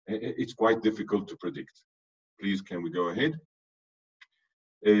productivity, it's quite difficult to predict. Please, can we go ahead?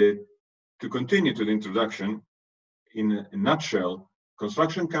 To continue to the introduction, in a nutshell,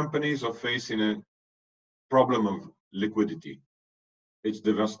 construction companies are facing a problem of liquidity. It's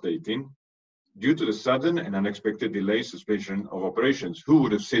devastating due to the sudden and unexpected delay, suspension of operations. Who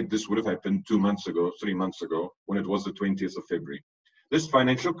would have said this would have happened 2 months ago, 3 months ago, when it was the 20th of February? This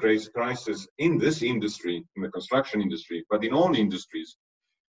financial crisis in this industry, in the construction industry, but in all industries,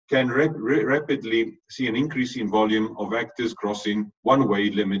 can rapidly see an increase in volume of actors crossing one-way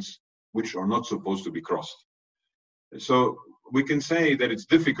limits which are not supposed to be crossed. So we can say that it's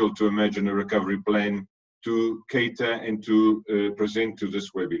difficult to imagine a recovery plan to cater and to present to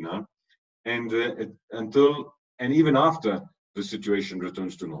this webinar, and until and even after the situation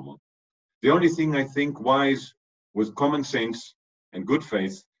returns to normal. The only thing I think wise, with common sense and good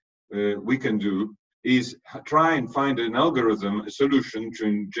faith, we can do is try and find an algorithm, a solution to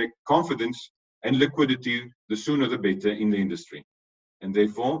inject confidence and liquidity, the sooner the better, in the industry. And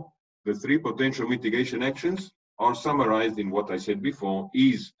therefore, the 3 potential mitigation actions are summarized in what I said before: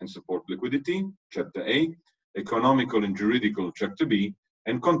 ease and support liquidity, Chapter A; economical and juridical, Chapter B;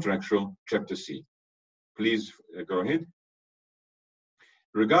 and contractual, Chapter C. Please go ahead.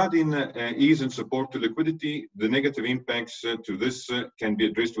 Regarding ease and support to liquidity, the negative impacts to this can be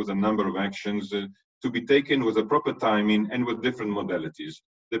addressed with a number of actions to be taken with a proper timing and with different modalities.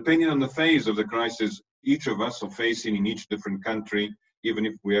 Depending on the phase of the crisis each of us are facing in each different country, even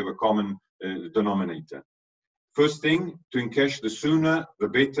if we have a common denominator. First thing, to encash the sooner the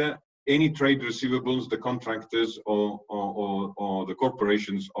better any trade receivables the contractors or the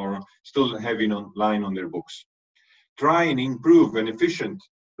corporations are still having online on their books. Try and improve and efficient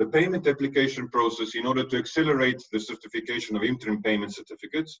the payment application process in order to accelerate the certification of interim payment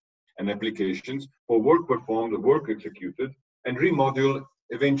certificates and applications for work performed or work executed, and remodule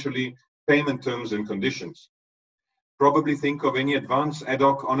eventually payment terms and conditions. Probably think of any advance ad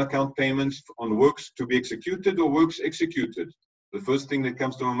hoc on-account payments on works to be executed or works executed. The first thing that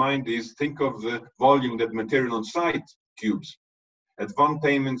comes to my mind is think of the volume that material on site cubes. Advance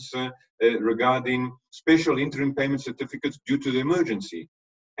payments regarding special interim payment certificates due to the emergency,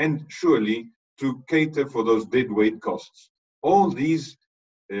 and surely to cater for those deadweight costs. All these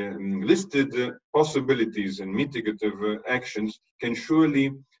listed possibilities and mitigative actions can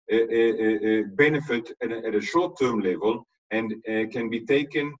surely benefit at a short-term level, and can be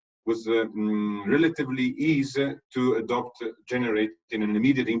taken with relatively ease to adopt, generating an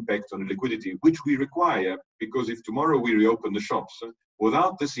immediate impact on liquidity, which we require, because if tomorrow we reopen the shops,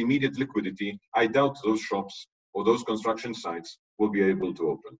 without this immediate liquidity, I doubt those shops or those construction sites will be able to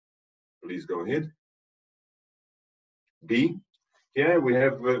open. Please go ahead. B. Here we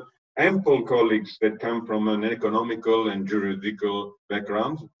have ample colleagues that come from an economical and juridical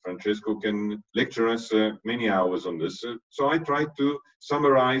background. Francesco can lecture us many hours on this. So I tried to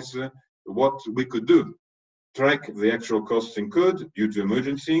summarize what we could do. Track the actual costs incurred due to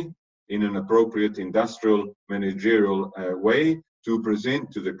emergency in an appropriate industrial managerial way to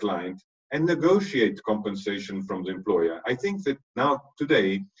present to the client, and negotiate compensation from the employer. I think that now,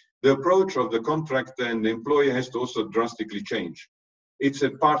 today, the approach of the contractor and the employer has to also drastically change. It's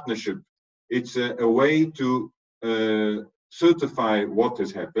a partnership. It's a way to certify what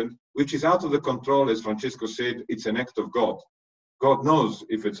has happened, which is out of the control, as Francesco said. It's an act of God. God knows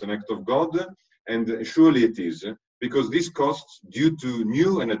if it's an act of God, and surely it is, because these costs, due to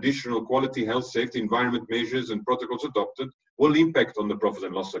new and additional quality, health, safety, environment measures and protocols adopted, will impact on the profit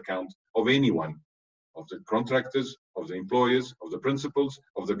and loss account of anyone, of the contractors, of the employers, of the principals,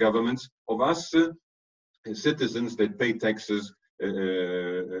 of the governments, of us citizens that pay taxes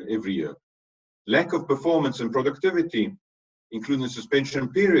every year. Lack of performance and productivity, including the suspension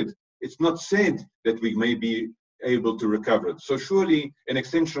period, it's not said that we may be able to recover it. So surely an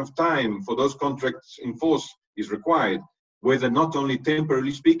extension of time for those contracts in force is required, whether not only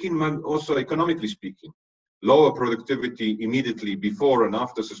temporarily speaking, but also economically speaking. Lower productivity immediately before and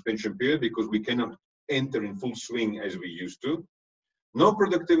after suspension period, because we cannot enter in full swing as we used to. No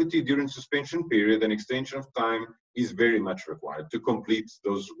productivity during suspension period, and extension of time is very much required to complete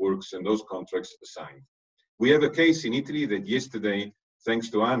those works and those contracts assigned. We have a case in Italy that yesterday, thanks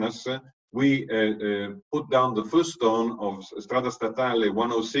to ANAS, we put down the first stone of Strada Statale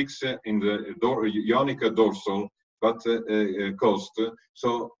 106 in the Ionica dorsal but cost.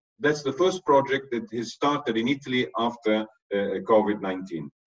 So that's the first project that has started in Italy after COVID-19.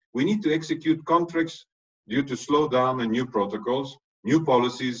 We need to execute contracts due to slow down and new protocols, new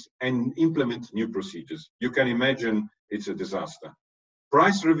policies, and implement new procedures. You can imagine it's a disaster.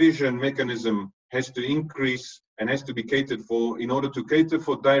 Price revision mechanism has to increase and has to be catered for in order to cater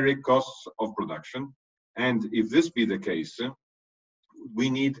for direct costs of production. And if this be the case, we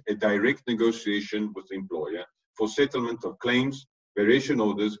need a direct negotiation with the employer for settlement of claims, variation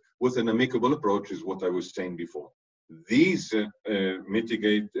orders with an amicable approach, is what I was saying before. These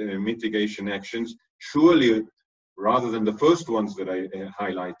mitigation actions, surely, rather than the first ones that I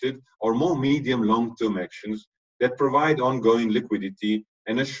highlighted, are more medium long-term actions that provide ongoing liquidity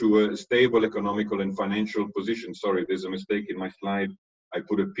and assure a stable economical and financial position. Sorry, there's a mistake in my slide. I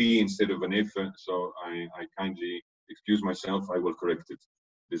put a P instead of an F, so I kindly excuse myself. I will correct it.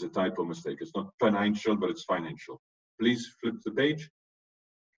 There's a typo mistake. It's not financial, but it's financial. Please flip the page.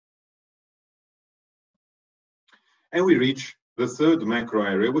 And we reach the third macro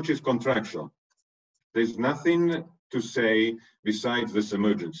area, which is contractual. There's nothing to say besides this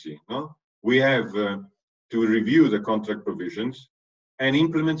emergency. No? We have to review the contract provisions and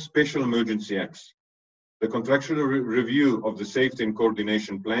implement special emergency acts. The contractual review of the safety and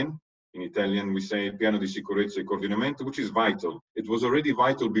coordination plan, in Italian we say piano di sicurezza e coordinamento, which is vital. It was already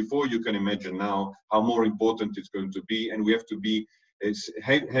vital before. You can imagine now how more important it's going to be, and we have to be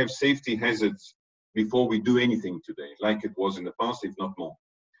have safety hazards before we do anything today, like it was in the past, if not more.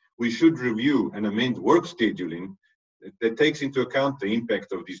 We should review and amend work scheduling that takes into account the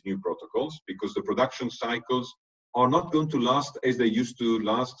impact of these new protocols, because the production cycles are not going to last as they used to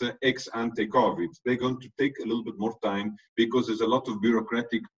last ex ante COVID. They're going to take a little bit more time because there's a lot of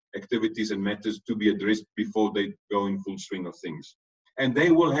bureaucratic activities and matters to be addressed before they go in full swing of things. And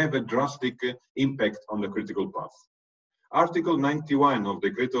they will have a drastic impact on the critical path. Article 91 of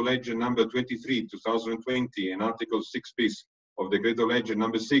Decreto Legge number 23, 2020, and Article 6 bis of Decreto Legge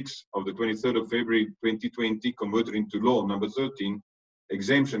number 6 of the 23rd of February 2020, converted into law number 13,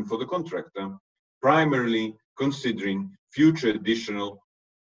 exemption for the contractor, primarily considering future additional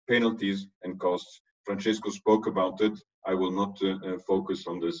penalties and costs. Francesco spoke about it. I will not focus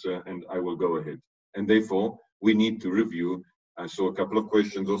on this, and I will go ahead. And therefore, we need to review. I saw a couple of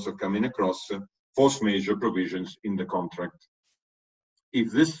questions also coming across. Force majeure provisions in the contract.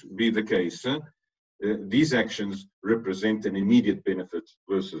 If this be the case, these actions represent an immediate benefit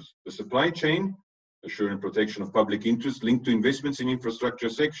versus the supply chain, assuring protection of public interest linked to investments in infrastructure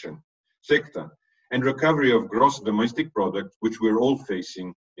sector, and recovery of gross domestic product, which we're all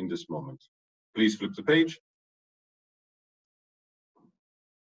facing in this moment. Please flip the page.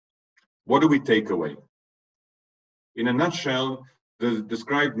 What do we take away? In a nutshell, the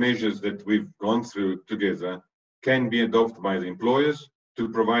described measures that we've gone through together can be adopted by the employers to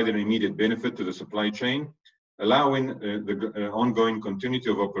provide an immediate benefit to the supply chain, allowing the ongoing continuity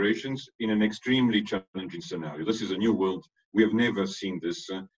of operations in an extremely challenging scenario. This is a new world. We have never seen this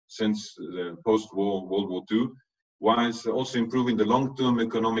since the post-war World War II, whilst also improving the long-term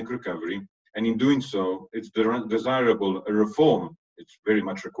economic recovery. And in doing so, it's desirable a reform, it's very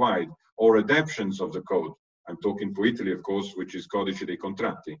much required, or adaptations of the code. I'm talking for Italy, of course, which is Codice dei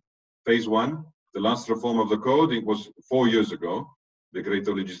Contratti. Phase 1, the last reform of the code, it was 4 years ago,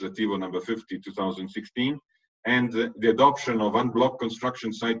 Decreto Legislativo number 50, 2016, and the adoption of unblocked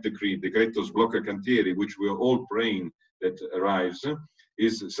construction site decree, Decreto Sblocca Cantieri, which we're all praying that arrives,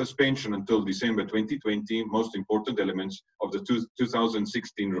 is suspension until December 2020, most important elements of the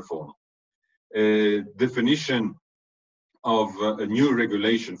 2016 reform. Definition of a new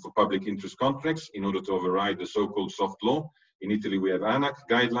regulation for public interest contracts in order to override the so-called soft law. In Italy, we have ANAC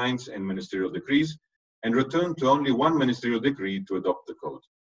guidelines and ministerial decrees, and return to only one ministerial decree to adopt the code.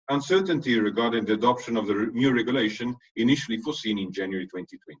 Uncertainty regarding the adoption of the new regulation initially foreseen in January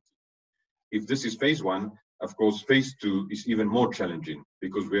 2020. If this is phase 1, of course, phase 2 is even more challenging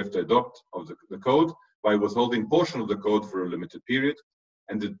because we have to adopt the code by withholding portion of the code for a limited period.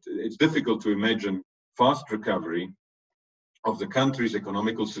 And it's difficult to imagine fast recovery of the country's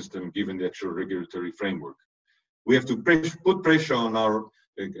economical system given the actual regulatory framework. We have to put pressure on our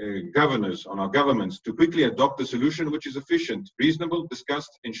governors, on our governments, to quickly adopt a solution which is efficient, reasonable,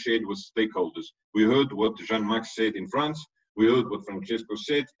 discussed, and shared with stakeholders. We heard what Jean-Marc said in France, we heard what Francesco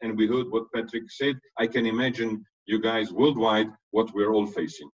said, and we heard what Patrick said. I can imagine you guys worldwide what we're all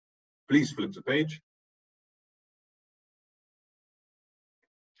facing. Please flip the page.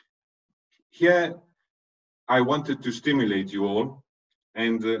 Here, I wanted to stimulate you all,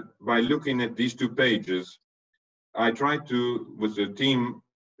 and by looking at these 2 pages, I tried to, with the team,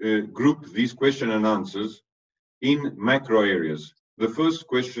 group these question and answers in macro areas. The first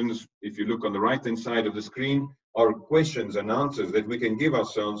questions, if you look on the right-hand side of the screen, are questions and answers that we can give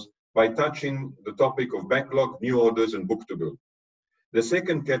ourselves by touching the topic of backlog, new orders, and book-to-bill. The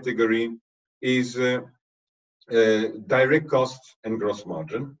second category is direct costs and gross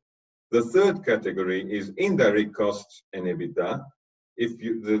margin. The third category is indirect costs and EBITDA. If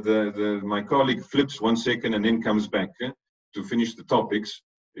you, my colleague flips 1 second and then comes back to finish the topics,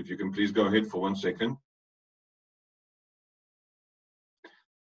 if you can please go ahead for 1 second.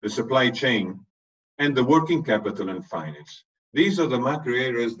 The supply chain and the working capital and finance. These are the macro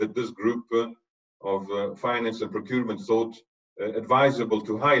areas that this group of finance and procurement thought advisable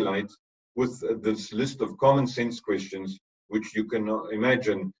to highlight with this list of common sense questions, which you can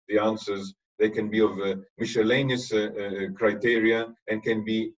imagine the answers. They can be of miscellaneous criteria and can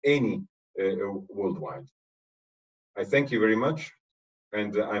be any worldwide. I thank you very much,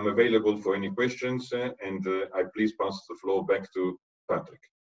 and I'm available for any questions, and I please pass the floor back to Patrick.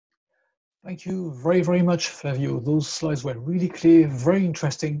 Thank you very, very much, Flavio. Those slides were really clear, very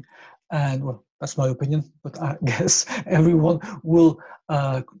interesting, and well, that's my opinion, but I guess everyone will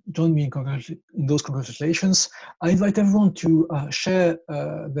join me in those congratulations. I invite everyone to share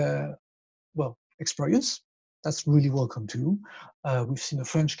their, well, experience. That's really welcome too. We've seen a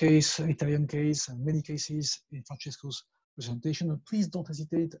French case, Italian case, and many cases in Francesco's presentation. Please don't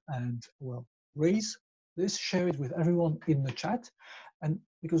hesitate and, well, raise this, share it with everyone in the chat. And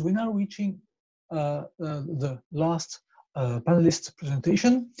because we're now reaching the last panelist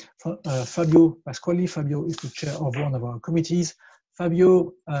presentation, Fabio Pasquali. Fabio is the chair of one of our committees.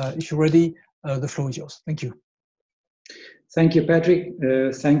 Fabio, if you're ready, the floor is yours. Thank you. Thank you, Patrick.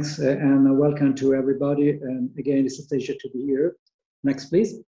 Thanks and welcome to everybody. And again, it's a pleasure to be here. Next,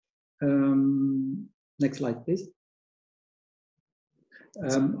 please. Next slide, please.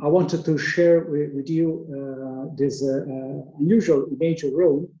 I wanted to share with you this unusual image of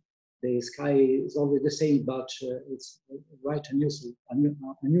Rome. The sky is always the same, but it's right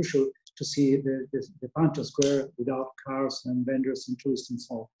unusual to see the Pantheon Square without cars and vendors and tourists and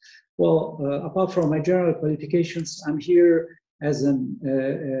so on. Well, apart from my general qualifications, I'm here as a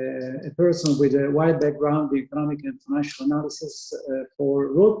person with a wide background in economic and financial analysis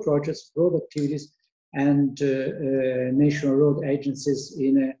for road projects, road activities, and national road agencies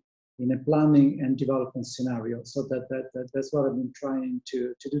in a planning and development scenario. So that's what I've been trying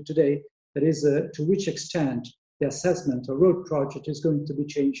to do today. That is, to which extent the assessment of road project is going to be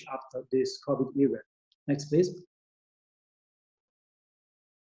changed after this COVID era. Next, please.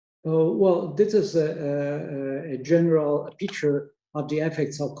 Well, this is a general picture of the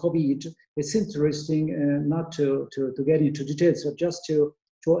effects of COVID. It's interesting not to get into details, but just to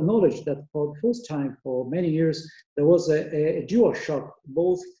acknowledge that for the first time for many years, there was a dual shock,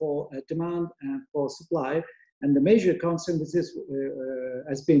 both for demand and for supply. And the major consequences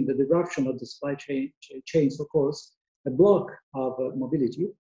has been the disruption of the supply chains, of course, a block of mobility,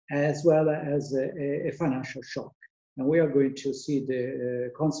 as well as a financial shock. And we are going to see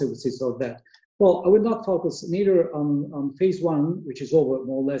the consequences of that. Well, I will not focus neither on phase one, which is over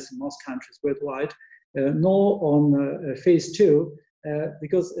more or less in most countries worldwide, nor on phase two,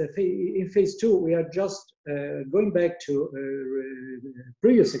 because in phase two, we are just going back to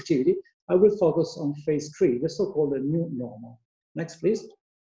previous activity. I will focus on phase three, the so-called new normal. Next, please.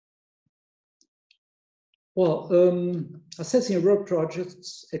 Well, assessing road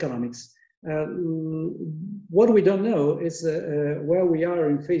projects economics. What we don't know is where we are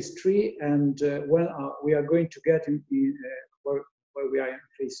in phase three and when we are going to get in where we are in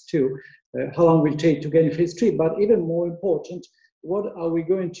phase two, how long will it take to get in phase three, but even more important, what are we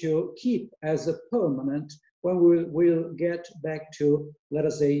going to keep as a permanent when we'll get back to, let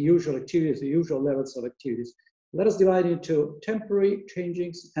us say, usual activities, the usual levels of activities. Let us divide into temporary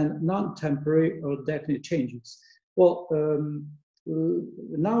changes and non-temporary or definite changes. Well,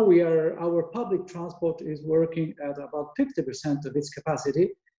 now our public transport is working at about 50% of its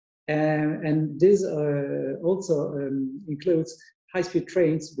capacity. And this also includes high-speed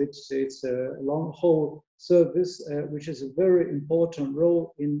trains, which is a long-haul service, which is a very important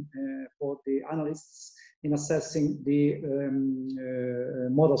role for the analysts in assessing the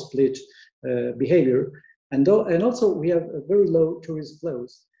modal split behavior. And also we have a very low tourist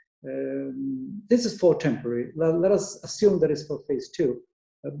flows. This is for temporary. Let us assume that it's for phase two.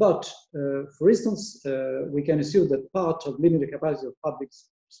 But for instance, we can assume that part of limited capacity of public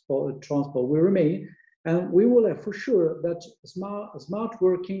transport will remain, and we will have for sure that smart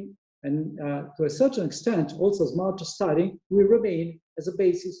working and to a certain extent also smart studying will remain as a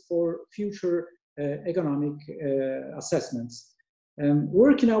basis for future economic assessments.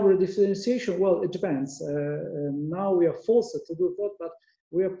 Working our differentiation, well, it depends. Now we are forced to do that, but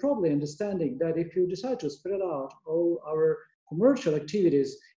we are probably understanding that if you decide to spread out all our commercial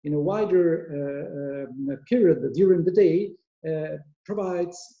activities in a wider period during the day,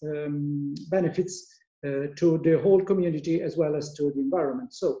 provides benefits to the whole community as well as to the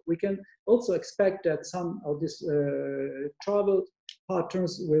environment. So we can also expect that some of these travel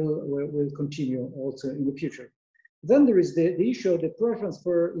patterns will continue also in the future. Then there is the issue of the preference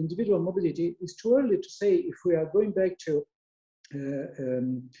for individual mobility. It's too early to say if we are going back to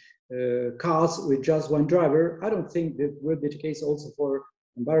cars with just one driver. I don't think that will be the case also for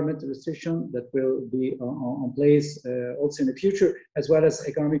environmental restriction that will be on place also in the future, as well as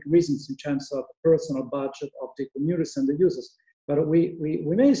economic reasons in terms of personal budget of the commuters and the users. But we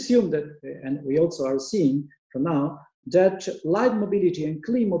may assume that, and we also are seeing from now, that light mobility and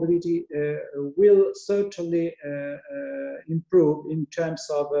clean mobility will certainly improve in terms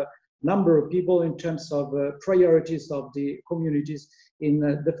of number of people, in terms of priorities of the communities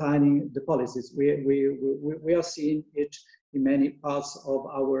in defining the policies. We are seeing it in many parts of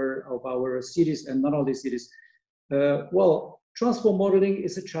our cities, and not only cities. Well, transport modeling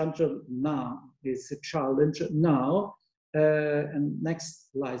is a challenge now. It's a challenge now. And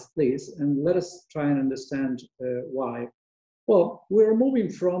next slide, please. And let us try and understand why. Well, we're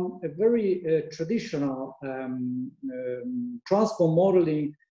moving from a very traditional transport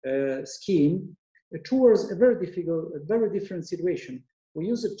modeling scheme towards a very difficult, a very different situation. We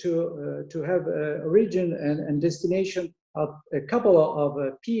use it to have a region and destination of a couple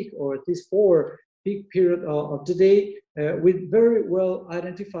of peak, or at least 4 peak period of the day, with very well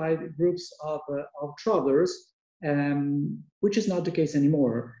identified groups of travelers. Which is not the case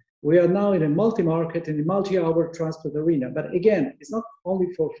anymore. We are now in a multi-market and a multi-hour transport arena. But again, it's not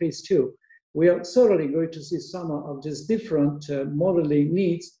only for phase 2. We are certainly going to see some of these different modeling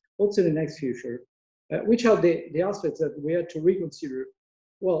needs also in the next future. Which are the aspects that we have to reconsider?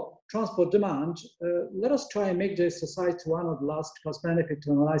 Well, transport demand. Let us try and make the exercise one of the last cost-benefit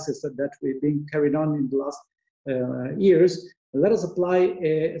analysis that we've been carried on in the last years. Let us apply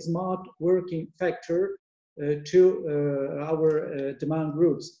a smart working factor to our demand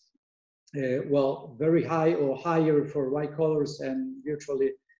groups. Well, very high or higher for white collars and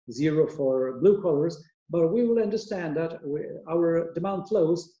virtually 0 for blue collars. But we will understand that our demand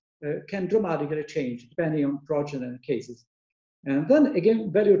flows can dramatically change depending on project and cases. And then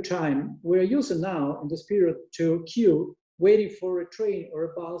again, value time. We're using now in this period to queue, waiting for a train or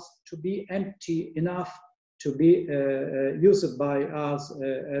a bus to be empty enough to be used by us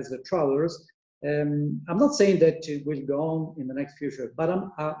as travelers. I'm not saying that it will go on in the next future, but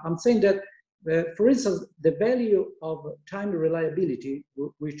I'm saying that, for instance, the value of time reliability,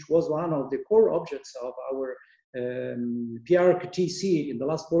 which was one of the core objects of our PIARC TC in the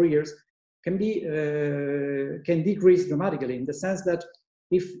last 4 years, can decrease dramatically, in the sense that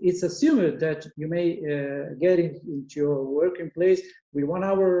if it's assumed that you may get into your working place with 1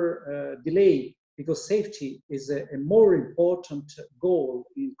 hour delay, because safety is a more important goal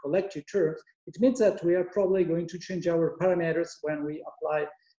in collective terms, it means that we are probably going to change our parameters when we apply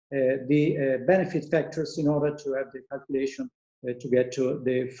the benefit factors in order to have the calculation to get to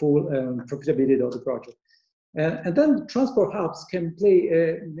the full profitability of the project. And then transport hubs can play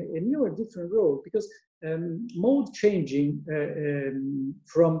a new and different role, because mode changing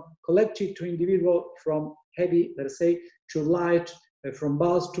from collective to individual, from heavy, let's say, to light, from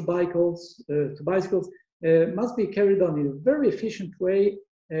bus to bicycles, must be carried on in a very efficient way,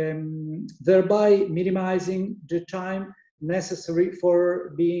 thereby minimizing the time necessary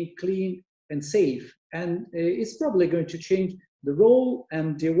for being clean and safe. And it's probably going to change the role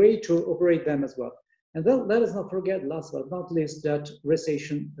and the way to operate them as well. And then let us not forget, last but not least, that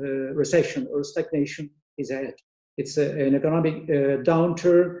recession or stagnation is ahead. It's an economic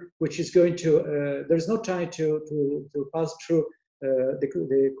downturn, which is going to, there's no time to pass through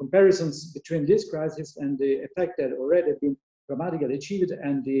the comparisons between this crisis and the effect that already been dramatically achieved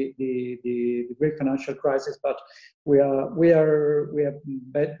and the great financial crisis, but we have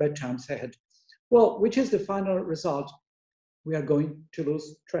bad times ahead. Well, which is the final result? We are going to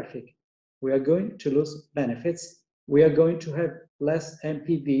lose traffic. We are going to lose benefits. We are going to have less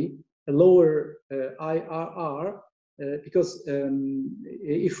MPV, a lower IRR, because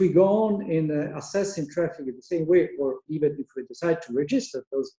if we go on in assessing traffic in the same way, or even if we decide to register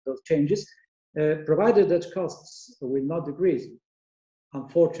those changes, provided that costs will not decrease,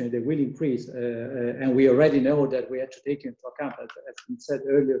 unfortunately they will increase, and we already know that we have to take into account, as we said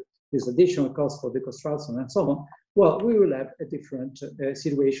earlier, this additional cost for the construction and so on. Well, we will have a different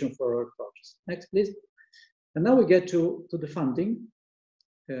situation for our projects. Next, please. And now we get to the funding.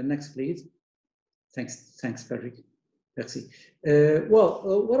 Next, please. Thanks, Patrick. Merci.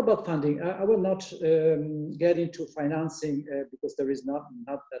 What about funding? I will not get into financing because there is not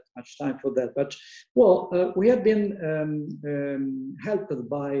that much time for that. But we have been helped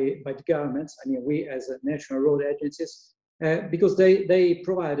by the governments. I mean, we as national road agencies, because they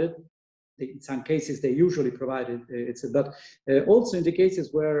provided. In some cases, they usually provided but also in the cases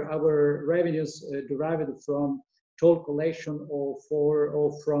where our revenues derived from toll collection or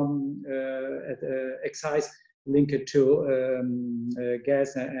from excise linked to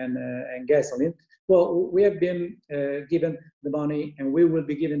gas and gasoline. Well, we have been given the money, and we will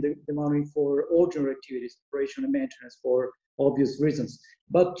be given the money for ordinary activities, operation and maintenance, for obvious reasons.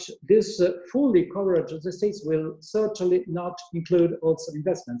 But this fully coverage of the states will certainly not include also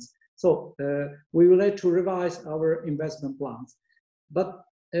investments. So we will have to revise our investment plans. But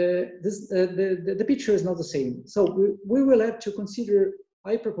the picture is not the same. So we will have to consider,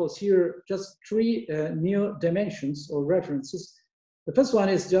 I propose here just 3 new dimensions or references. The first one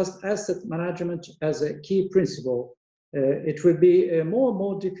is just asset management as a key principle. It will be more and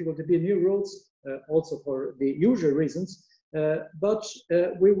more difficult to build new roads, also for the usual reasons, but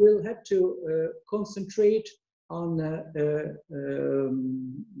we will have to concentrate on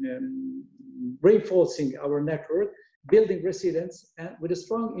reinforcing our network, building resilience, and with a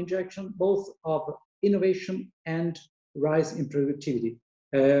strong injection both of innovation and rise in productivity.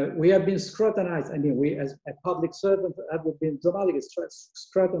 We have been scrutinized. I mean, we as a public servant have been dramatically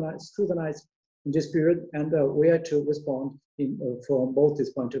scrutinized in this period, and we had to respond from both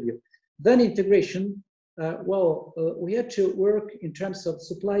this point of view. Then integration. We had to work in terms of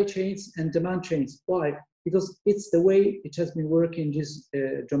supply chains and demand chains. Why? Because it's the way it has been working this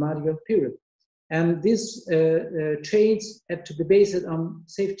dramatic period. And these chains have to be based on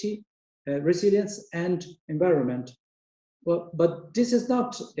safety, resilience, and environment. But this is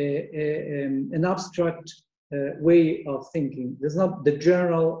not an abstract way of thinking. This is not the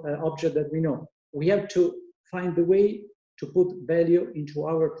general object that we know. We have to find the way to put value into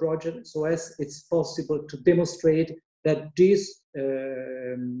our project so as it's possible to demonstrate that these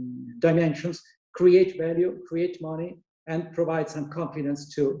dimensions create value, create money, and provide some confidence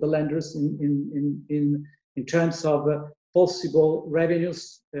to the lenders in terms of possible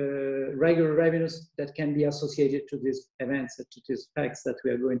revenues, regular revenues that can be associated to these events, to these facts that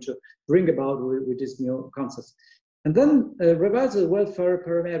we are going to bring about with these new concepts. And then revise the welfare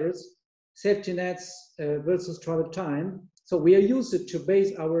parameters, safety nets versus travel time. So we are used to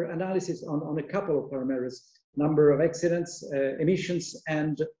base our analysis on a couple of parameters: number of accidents, emissions,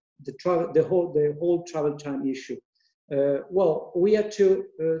 and the whole travel time issue. We had to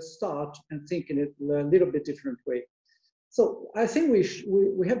start and think in a little bit different way. So I think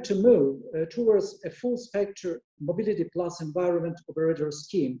we have to move towards a full spectrum mobility plus environment operator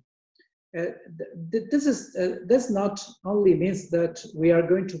scheme. This not only means that we are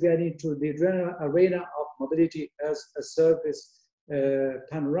going to get into the arena of mobility as a service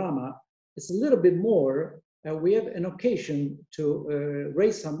panorama. It's a little bit more. We have an occasion to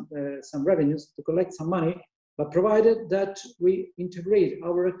raise some revenues, to collect some money, but provided that we integrate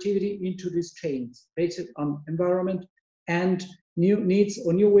our activity into these chains based on environment and new needs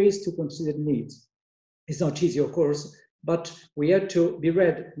or new ways to consider needs. It's not easy, of course, but we have to be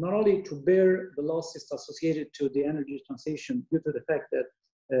ready not only to bear the losses associated to the energy transition due to the fact that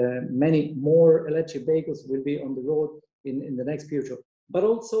many more electric vehicles will be on the road in the next future, but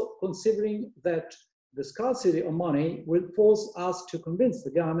also considering that the scarcity of money will force us to convince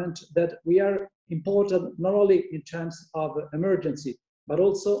the government that we are important not only in terms of emergency, but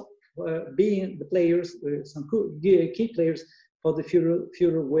also being the players, some key players for the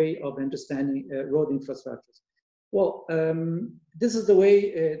future way of understanding road infrastructures. Well, this is the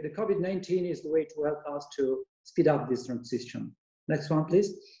way, the COVID-19 is the way to help us to speed up this transition. Next one,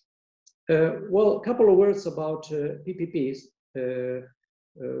 please. A couple of words about PPPs.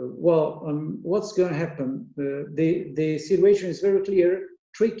 What's going to happen? The situation is very clear.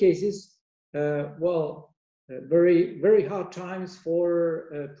 3 cases. Very hard times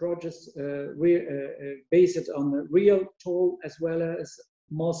for projects based on the real toll as well as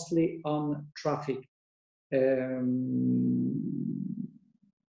mostly on traffic. A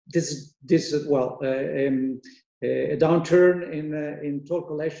downturn in toll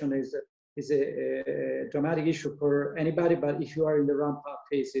collection is a dramatic issue for anybody, but if you are in the ramp-up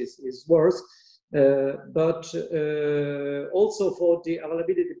phase, is worse. But also for the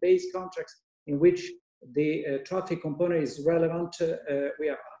availability-based contracts in which the traffic component is relevant, we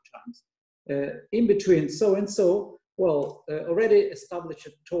have hard times. In between already established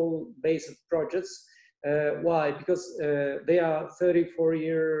toll-based projects Why? Because they are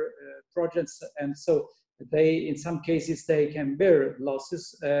 34-year projects, and so they, in some cases, they can bear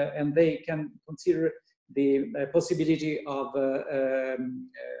losses, and they can consider the possibility of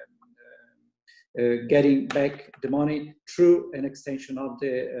getting back the money through an extension of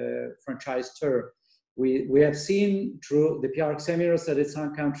the franchise term. We have seen through the PIARC seminars that in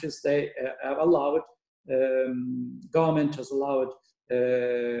some countries they have allowed, government has allowed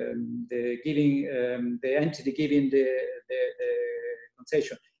the entity giving the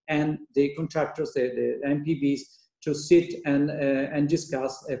concession and the contractors, the MPVs, to sit and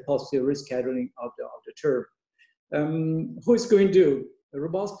discuss a possible rescheduling of the term. Who is going to do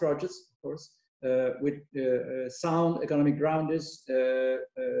robust projects, of course, with sound economic groundings,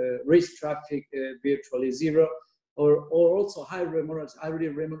 risk traffic virtually zero, or also highly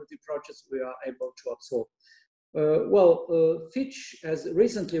remunerative projects we are able to absorb. Fitch has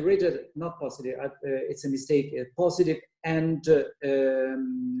recently rated not positive, it's a mistake, positive and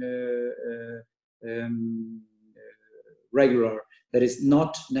regular, that is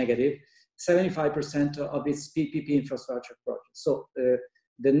not negative, 75% of its PPP infrastructure projects. So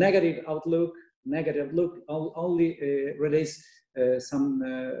the negative outlook only relates some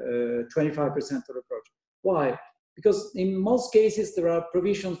 25% of the project. Why? Because in most cases there are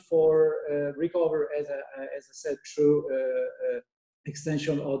provisions for recover, as I said, through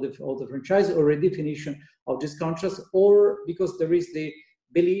extension of the franchise or redefinition of this contract, or because there is the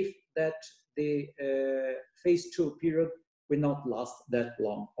belief that the phase 2 period will not last that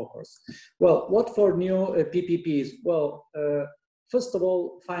long, of course. Well, what for new PPPs? Well, first of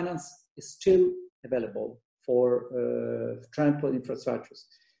all, finance is still available for transport infrastructures.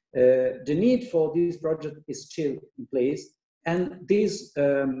 The need for this project is still in place, and these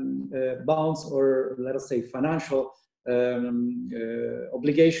bonds, or let us say financial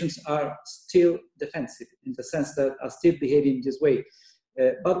obligations, are still defensive in the sense that are still behaving this way.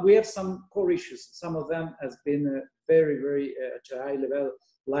 But we have some core issues. Some of them has been very, very at a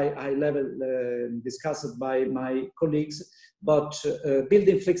high level discussed by my colleagues. But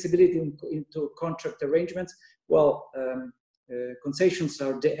building flexibility into contract arrangements, well, concessions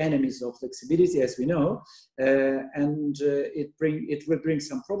are the enemies of flexibility, as we know, and it will bring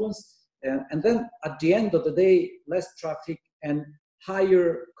some problems. And then at the end of the day, less traffic and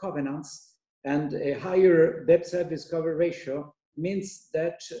higher covenants and a higher debt service cover ratio means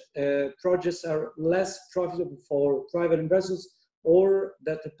that projects are less profitable for private investors, or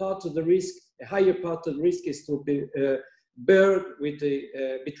that a part of the risk, a higher part of the risk, is to be bear with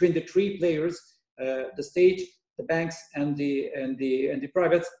between the three players, the state, the banks, and the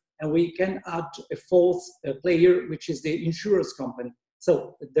privates, and we can add a fourth player, which is the insurance company.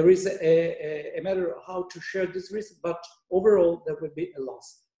 So there is a matter of how to share this risk, but overall there will be a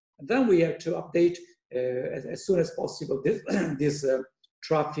loss. And then we have to update as soon as possible this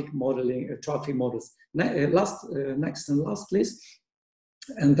traffic modeling, traffic models. Next and last, please.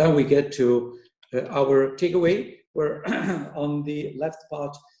 And then we get to our takeaway, where on the left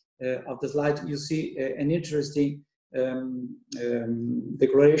part of the slide you see an interesting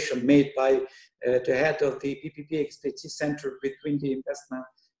declaration made by the head of the PPP Expertise Center between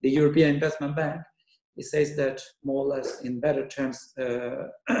the European Investment Bank. It says that more or less in better terms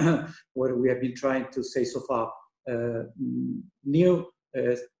what we have been trying to say so far.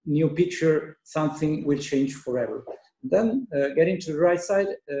 New picture, something will change forever. Then getting to the right side,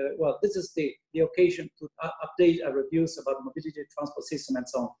 well, this is the occasion to update our reviews about mobility, transport system, and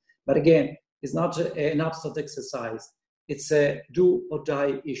so on. But again, it's not an abstract exercise. It's a do or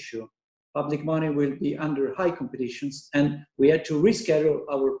die issue. Public money will be under high competitions, and we had to reschedule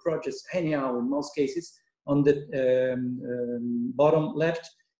our projects anyhow in most cases. On the bottom left,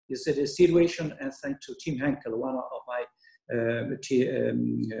 you see the situation, and thanks to Tim Henkel, one of my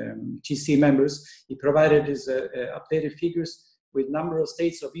TC members, he provided his updated figures with number of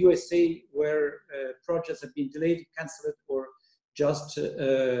states of USA where projects have been delayed, cancelled, or just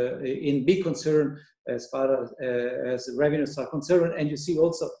in big concern as far as revenues are concerned. And you see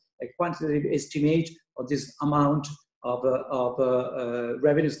also a quantitative estimate of this amount of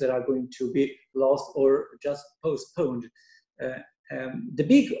revenues that are going to be lost or just postponed. The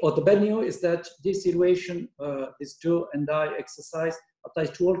big or the bad news is that this situation, this do and die exercise, applies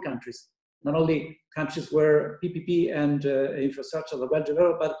to all countries, not only countries where PPP and infrastructure are well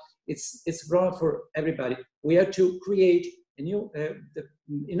developed, but it's wrong for everybody. We have to create a new,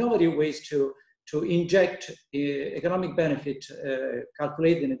 innovative ways to inject economic benefit,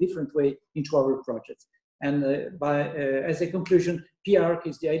 calculated in a different way into our projects. And as a conclusion, PIARC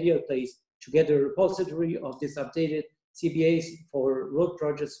is the ideal place to get a repository of this updated CBAs for road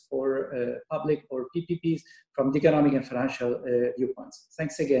projects for public or PPPs from the economic and financial viewpoints.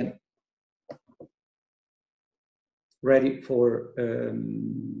 Thanks again. Ready for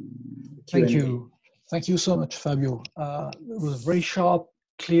Thank you. Thank you so much, Fabio. It was a very sharp,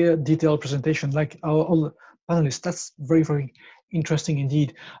 clear, detailed presentation, like all the panelists. That's very, very interesting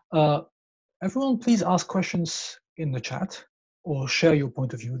indeed. Everyone, please ask questions in the chat or share your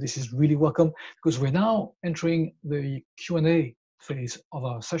point of view. This is really welcome because we're now entering the Q&A phase of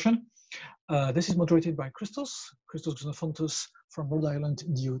our session. This is moderated by Christos Xenophontos from Rhode Island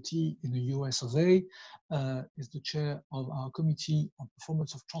DOT in the US of A, is the chair of our Committee on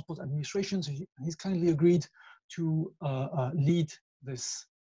Performance of Transport Administrations. He's kindly agreed to lead this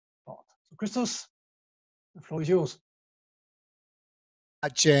part. So Christos, the floor is yours.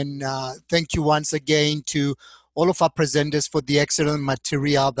 And thank you once again to all of our presenters for the excellent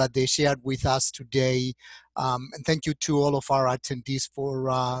material that they shared with us today. And thank you to all of our attendees for,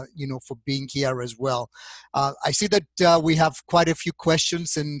 for being here as well. I see that we have quite a few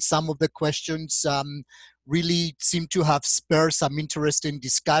questions, and some of the questions really seem to have spurred some interesting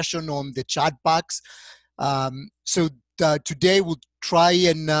discussion on the chat box. So today we'll try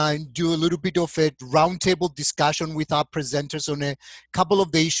and do a little bit of a roundtable discussion with our presenters on a couple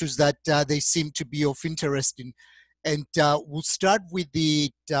of the issues that they seem to be of interest in. And we'll start with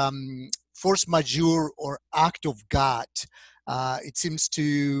the force majeure or act of God. It seems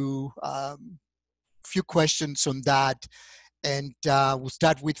to few questions on that. And we'll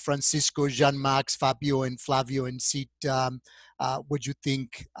start with Francesco, Jean-Max, Fabio, and Flavio, and see what you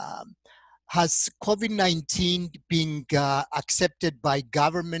think. Has COVID-19 been accepted by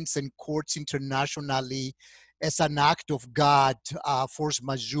governments and courts internationally as an act of God, force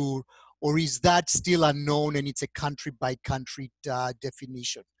majeure, or is that still unknown and it's a country-by-country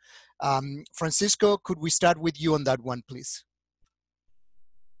definition? Francesco, could we start with you on that one, please?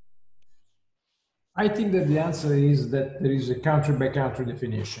 I think that the answer is that there is a country-by-country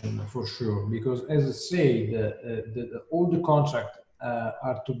definition for sure, because as I said, all the contracts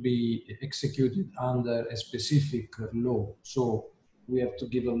are to be executed under a specific law. So we have to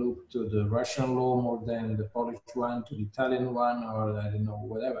give a look to the Russian law more than the Polish one, to the Italian one, or I don't know,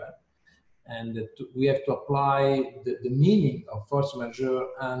 whatever. And we have to apply the meaning of force majeure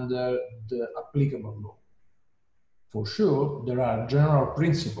under the applicable law. For sure, there are general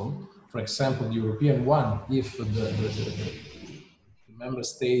principles. For example, the European one, if the member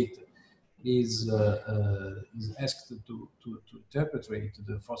state is asked to interpret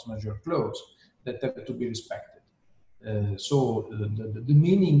the force majeure clause, that have to be respected. So the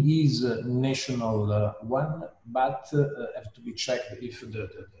meaning is national one, but have to be checked if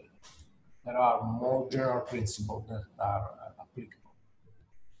there are more general principles that are applicable.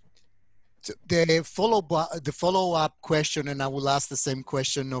 So the follow-up question, and I will ask the same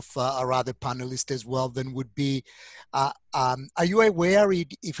question of our other panelists as well, then would be, are you aware if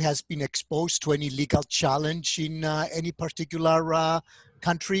it has been exposed to any legal challenge in any particular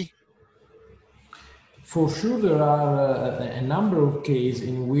country? For sure, there are a number of cases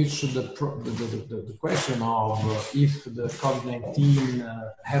in which the question of if the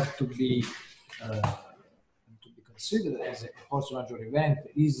COVID-19 have to be considered as a force majeure event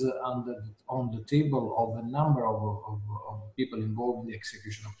is on the table of a number of people involved in the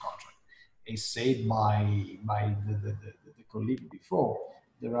execution of contract. As said by the colleague before,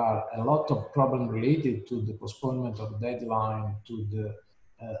 there are a lot of problems related to the postponement of the deadline, to the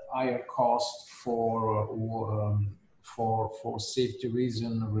higher cost for safety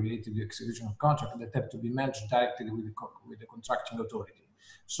reasons related to the execution of contract that have to be managed directly with the contracting authority.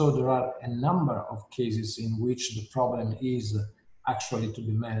 So there are a number of cases in which the problem is actually to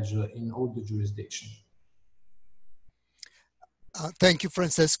be managed in all the jurisdictions. Thank you,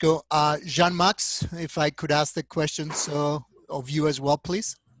 Francesco. Jean-Max, if I could ask the questions of you as well,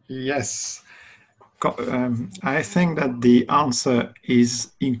 please. Yes. I think that the answer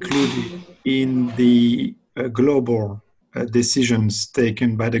is included in the global decisions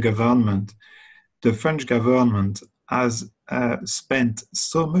taken by the government. The French government has spent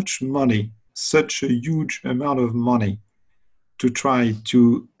so much money, such a huge amount of money, to try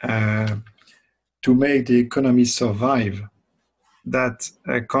to make the economy survive, that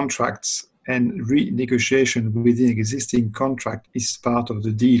contracts and renegotiation within existing contract is part of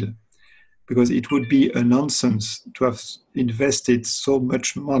the deal. Because it would be a nonsense to have invested so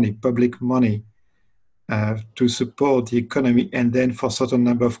much money, public money, to support the economy, and then for a certain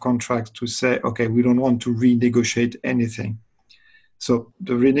number of contracts to say, okay, we don't want to renegotiate anything. So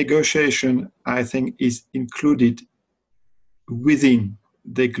the renegotiation, I think, is included within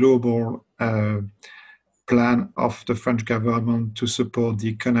the global plan of the French government to support the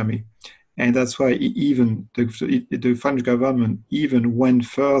economy. And that's why even the French government even went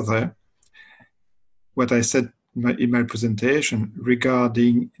further, what I said in my presentation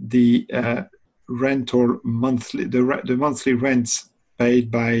regarding the rental monthly, the monthly rents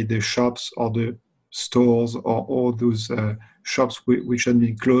paid by the shops or the stores or all those shops which had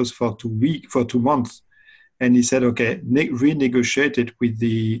been closed for 2 months. And he said, okay, renegotiate it with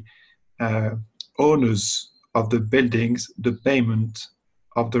the owners of the buildings, the payment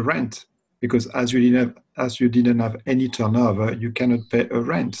of the rent, because as you didn't have any turnover, you cannot pay a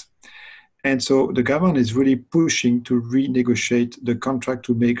rent. And so the government is really pushing to renegotiate the contract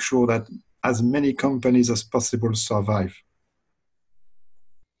to make sure that as many companies as possible survive.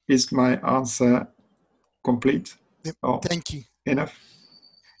 Is my answer complete? Thank you. Enough?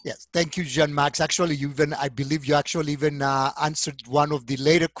 Yes, thank you, Jean-Max. Actually, I believe you actually even answered one of the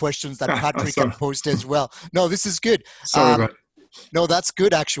later questions that Patrick had posed as well. No, this is good. Sorry about it. No, that's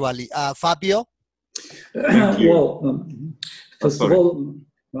good, actually. Fabio? Thank you. Well, first of all,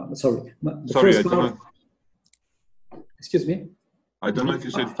 sorry. Excuse me? I don't know if you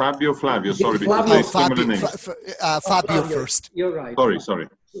said Fabio, Flavio. Sorry, Flavio, Fabio first. You're right. Sorry.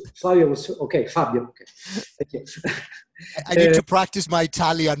 Flavio was okay. Fabio. Okay. Thank you. I need to practice my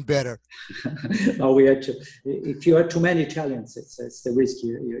Italian better. No, we had to. If you have too many Italians, it's the risk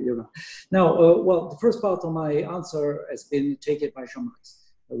you know. Now, well, the first part of my answer has been taken by Jean-Max.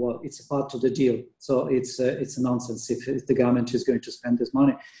 Well, it's a part of the deal, so it's a nonsense if the government is going to spend this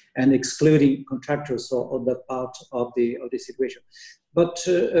money and excluding contractors or that part of the situation. But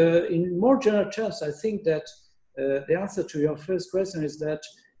in more general terms, I think that the answer to your first question is that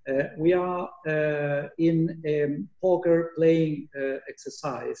we are in a poker playing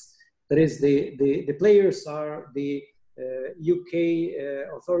exercise. That is, the players are the UK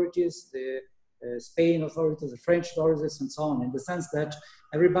authorities, the Spain authorities, the French authorities, and so on, in the sense that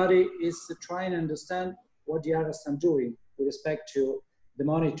everybody is trying to understand what the others are doing with respect to the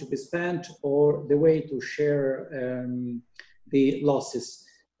money to be spent or the way to share the losses.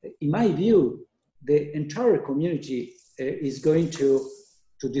 In my view, the entire community is going to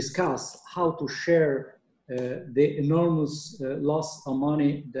discuss how to share the enormous loss of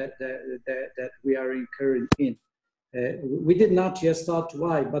money that we are incurring in. We did not yet start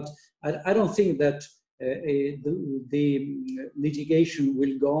why, but I don't think that the litigation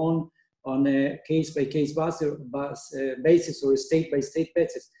will go on a case-by-case basis or a state-by-state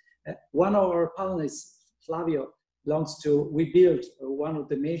basis. One of our panelists, Flavio, belongs to, we built one of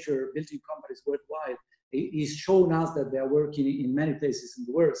the major building companies worldwide. He's shown us that they are working in many places in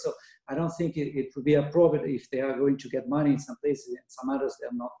the world. So I don't think it would be appropriate if they are going to get money in some places and some others they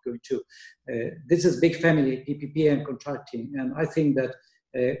are not going to. This is big family, PPP and contracting. And I think that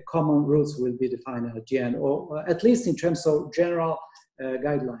common rules will be defined at the end, or at least in terms of general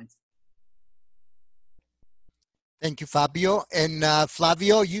guidelines. Thank you, Fabio. And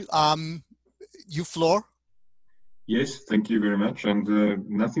Flavio, you floor. Yes, thank you very much. And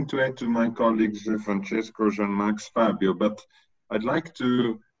nothing to add to my colleagues, Francesco, Jean-Max, Fabio, but I'd like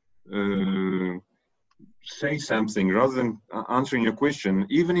to say something rather than answering your question.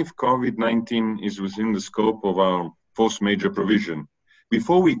 Even if COVID-19 is within the scope of our force majeure provision,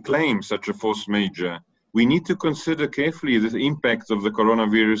 before we claim such a force majeure, we need to consider carefully the impact of the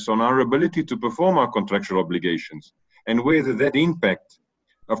coronavirus on our ability to perform our contractual obligations and whether that impact,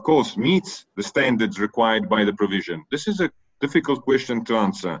 of course, meets the standards required by the provision. This is a difficult question to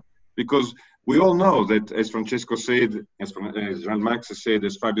answer because we all know that, as Francesco said, as Jean-Max said,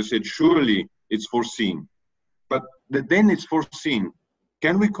 as Fabio said, surely it's foreseen. But then it's foreseen.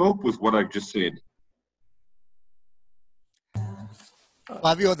 Can we cope with what I've just said?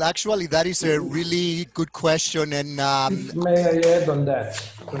 Fabio, actually, that is a really good question. And may I add on that?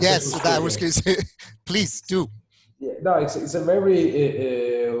 Yes, I was going to say, please do. Yeah, no, it's a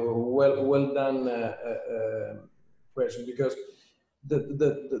very well done question, because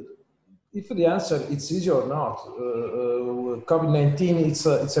if the answer it's easy or not, COVID-19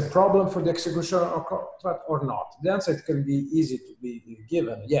 it's a problem for the execution of contract or not. The answer it can be easy to be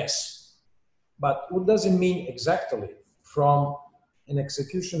given, yes, but what does it mean exactly from an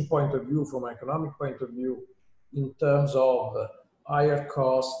execution point of view, from an economic point of view, in terms of higher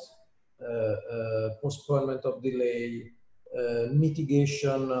cost, postponement of delay,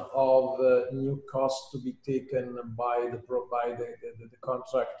 mitigation of new costs to be taken by the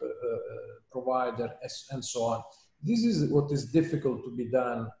contract provider, and so on. This is what is difficult to be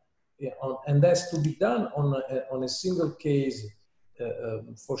done, and that's to be done on a single case.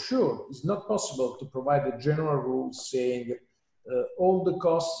 For sure, it's not possible to provide a general rule saying all the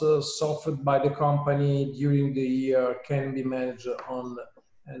costs suffered by the company during the year can be managed on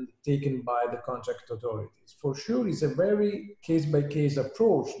and taken by the contract authorities. For sure, it's a very case-by-case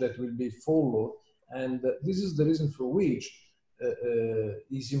approach that will be followed, and this is the reason for which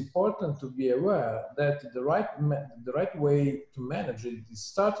it's important to be aware that the right way to manage it is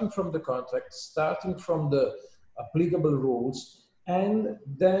starting from the contract, starting from the applicable rules, and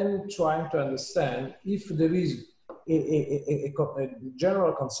then trying to understand if there is a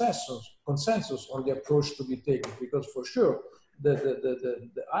general consensus on the approach to be taken, because for sure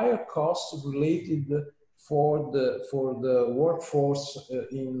the higher costs related for the workforce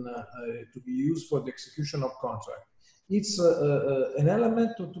to be used for the execution of contract. It's an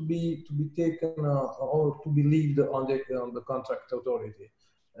element to be taken or to be lead on the contract authority,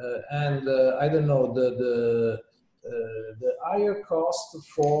 and I don't know, the higher cost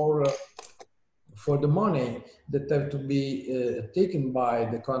for the money that have to be taken by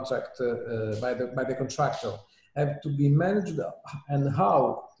the contract by the contractor have to be managed, and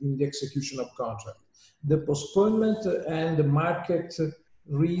how in the execution of contract. The postponement and the market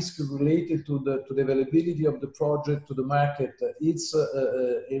risk related to the availability of the project to the market, it's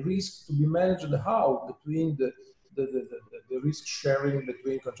a risk to be managed how between the risk sharing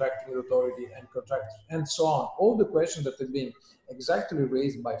between contracting authority and contractors and so on. All the questions that have been exactly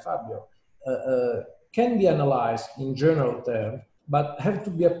raised by Fabio can be analyzed in general terms, but have to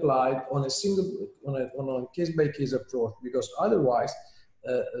be applied on a case-by-case approach, because otherwise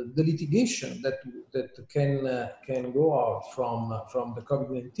the litigation that can go out from the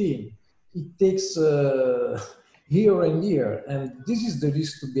COVID-19, it takes year and year, and this is the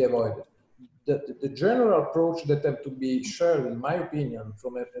risk to be avoided. The general approach that have to be shared, in my opinion,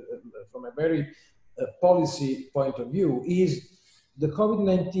 from a very policy point of view, is the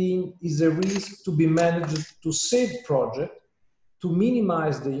COVID-19 is a risk to be managed to save project, to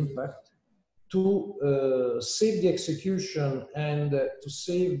minimize the impact, to save the execution, and to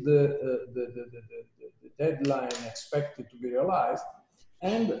save the deadline expected to be realized,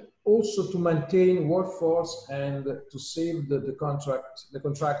 and also to maintain workforce and to save the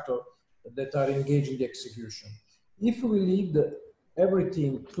contractor that are engaged in the execution. If we leave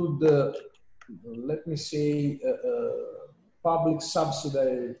everything to the, let me say, public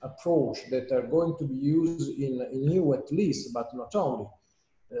subsidy approach that are going to be used in EU at least, but not only,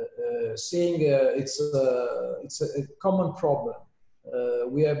 saying it's a common problem.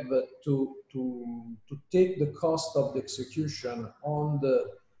 We have to take the cost of the execution on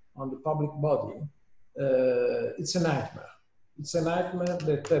the public body. It's a nightmare. It's a nightmare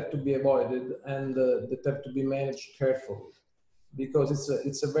that have to be avoided and that have to be managed carefully, because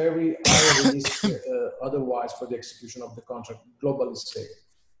it's a very high risk otherwise for the execution of the contract, globally safe.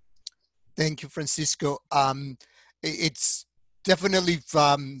 Thank you, Francesco. It's definitely,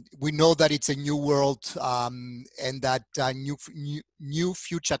 we know that it's a new world, and that new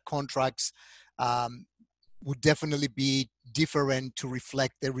future contracts would definitely be different to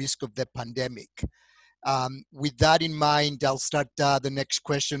reflect the risk of the pandemic. With that in mind, I'll start the next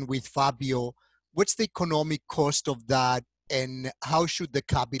question with Fabio. What's the economic cost of that, and how should the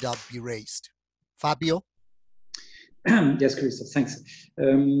capital be raised? Fabio? Yes, Christoph, thanks.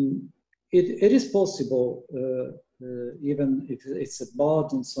 It is possible, even if it's a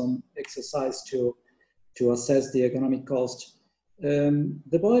burdensome exercise to assess the economic cost.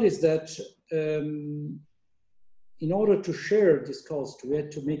 The point is that in order to share this cost, we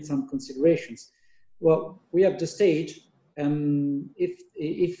had to make some considerations. Well, we have the state, and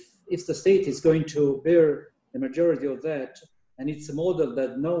if the state is going to bear the majority of that, and it's a model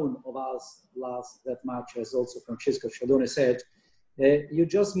that none of us loves that much, as also Francesco Sciaudone said, you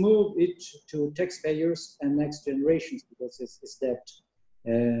just move it to taxpayers and next generations, because it's debt.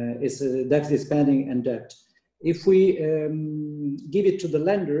 It's deficit spending and debt. If we give it to the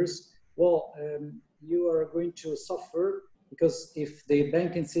lenders, well, you are going to suffer, because if the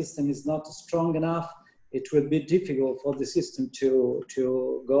banking system is not strong enough, it will be difficult for the system to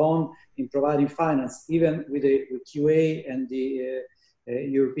go on in providing finance, even with the QA and the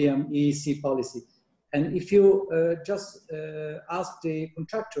European EEC policy. And if you just ask the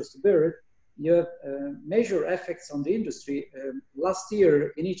contractors to bear it, you have major effects on the industry. Last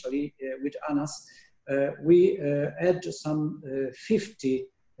year in Italy, with ANAS, we had some 50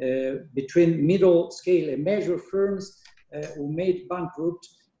 between middle scale and major firms who made bankrupt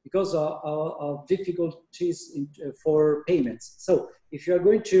because of difficulties for payments. So if you are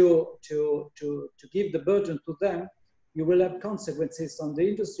going to give the burden to them, you will have consequences on the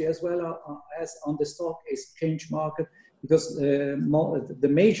industry as well as on the stock exchange market, because the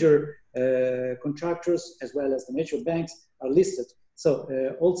major contractors as well as the major banks are listed.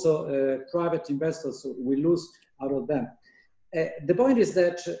 So also private investors will lose out of them. The point is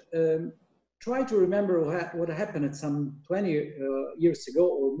that try to remember what happened some 20 years ago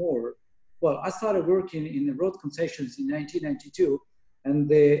or more. Well, I started working in road concessions in 1992, and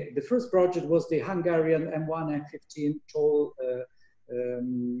the first project was the Hungarian M1 M15 toll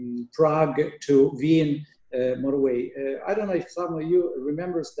Prague to Wien motorway. I don't know if some of you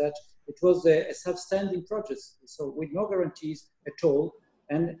remembers that it was a self-standing project, so with no guarantees at all,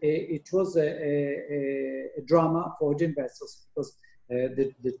 and it was a drama for the investors because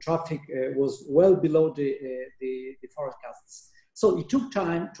the traffic was well below the forecasts. So it took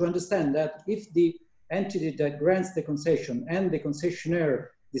time to understand that if the entity that grants the concession and the concessionaire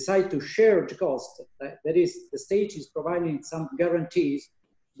decide to share the cost, that is, the state is providing some guarantees,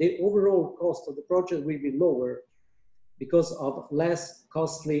 the overall cost of the project will be lower because of less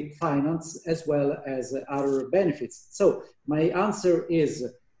costly finance as well as other benefits. So my answer is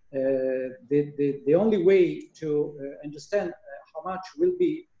the only way to understand how much will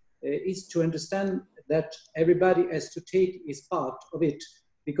be is to understand that everybody has to take his part of it,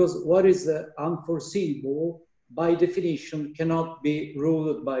 because what is unforeseeable by definition cannot be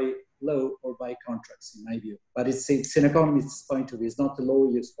ruled by law or by contracts, in my view. But it's an economist's point of view, it's not a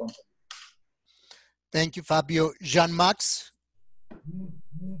lawyer's point of view. Thank you, Fabio. Jean-Max?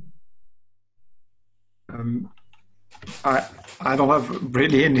 I don't have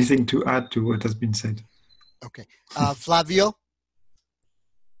really anything to add to what has been said. Okay. Flavio?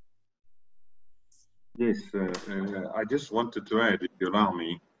 Yes, I just wanted to add, if you allow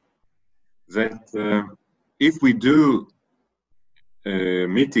me, that if we do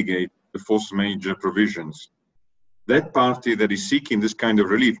mitigate the force majeure provisions, that party that is seeking this kind of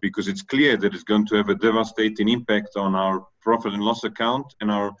relief, because it's clear that it's going to have a devastating impact on our profit and loss account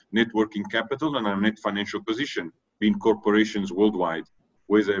and our net working capital and our net financial position, being corporations worldwide,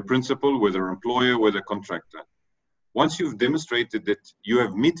 whether a principal, whether an employer, whether a contractor. Once you've demonstrated that you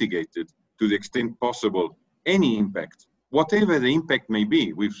have mitigated to the extent possible any impact, whatever the impact may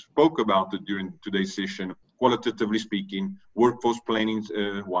be, we've spoke about it during today's session, qualitatively speaking, workforce planning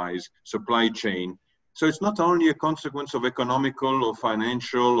wise, supply chain. So it's not only a consequence of economical or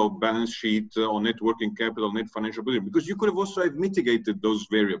financial or balance sheet or net working capital, net financial position, because you could have also have mitigated those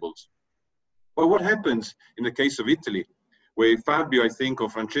variables. But what happens in the case of Italy, where Fabio, I think, or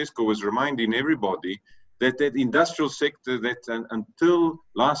Francesco was reminding everybody that that industrial sector that until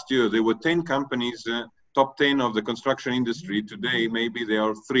last year, there were 10 companies, top 10 of the construction industry. Today, maybe there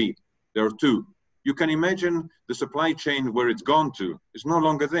are 3, there are 2. You can imagine the supply chain where it's gone to. It's no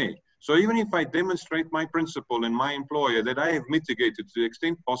longer there. So even if I demonstrate my principle and my employer that I have mitigated to the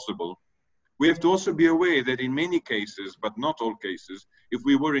extent possible, we have to also be aware that in many cases, but not all cases, if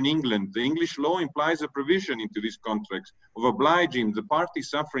we were in England, the English law implies a provision into these contracts of obliging the party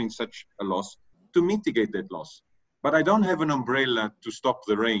suffering such a loss to mitigate that loss. But I don't have an umbrella to stop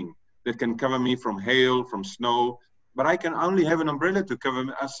the rain that can cover me from hail, from snow, but I can only have an umbrella to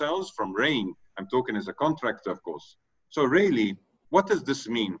cover ourselves from rain. I'm talking as a contractor, of course. So really, what does this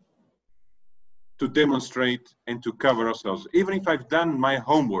mean? To demonstrate and to cover ourselves. Even if I've done my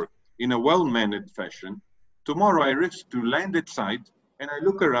homework in a well-managed fashion, tomorrow I risk to land at site and I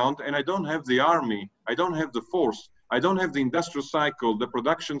look around and I don't have the army, I don't have the force, I don't have the industrial cycle, the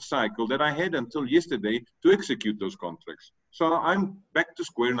production cycle that I had until yesterday to execute those contracts. So I'm back to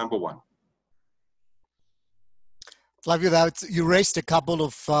square number one. Flavio, you raised a couple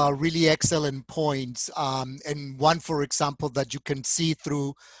of really excellent points. And one, for example, that you can see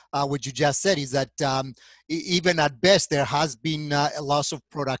through what you just said is that even at best, there has been a loss of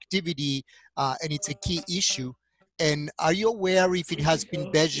productivity, and it's a key issue. And are you aware if it has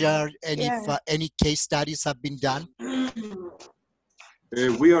been measured and if any case studies have been done?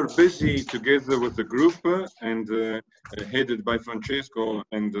 We are busy together with the group and headed by Francesco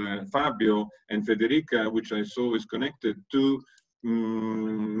and Fabio and Federica, which I saw is connected, to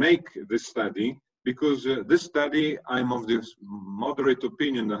make this study, because this study, I'm of the moderate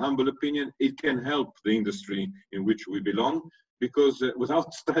opinion, the humble opinion, it can help the industry in which we belong, because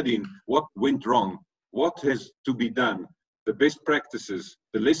without studying what went wrong, what has to be done, the best practices,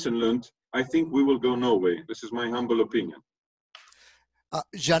 the lesson learned, I think we will go nowhere. This is my humble opinion.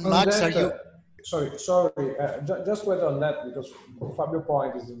 Jean-Max, are you? Sorry. Just wait on that, because Fabio's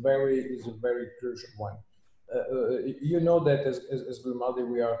point is a very crucial one. You know that as Grimaldi,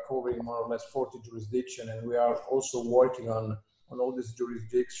 we are covering more or less 40 jurisdictions, and we are also working on all this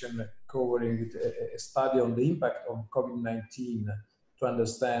jurisdiction, covering a study on the impact of COVID-19 to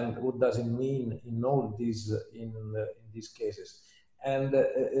understand what does it mean in all these in these cases. And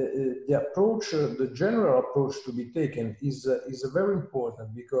the approach, the general approach to be taken is very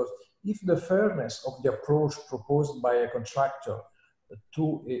important, because if the fairness of the approach proposed by a contractor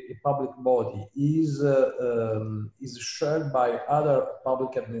to a public body is shared by other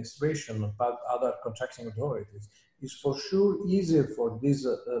public administration, other contracting authorities, it's for sure easier for this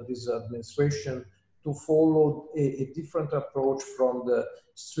administration to follow a different approach from the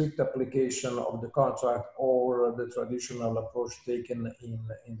strict application of the contract or the traditional approach taken in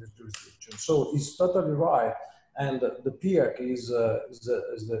the jurisdiction. So it's totally right, and the PIARC is a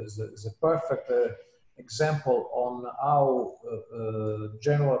perfect example on how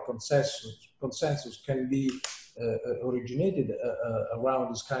general consensus can be originated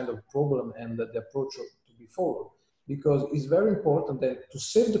around this kind of problem, and the approach to be followed. Because it's very important that to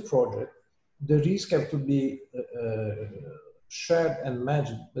save the project, the risk have to be shared and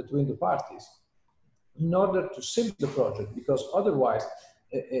managed between the parties in order to save the project, because otherwise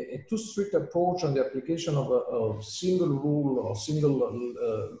a too strict approach on the application of a single rule or single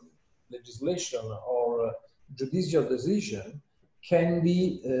legislation or judicial decision can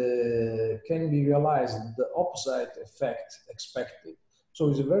be realized the opposite effect expected. So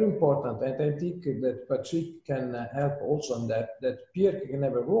it's very important, and I think that Patrick can help also on that PIARC can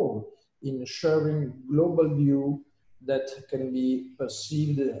have a role in sharing global view that can be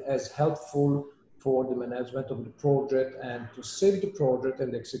perceived as helpful for the management of the project and to save the project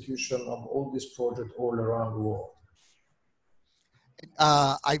and the execution of all this project all around the world.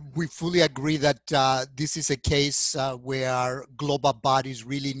 We fully agree that this is a case where global bodies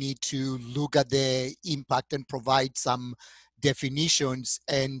really need to look at the impact and provide some definitions.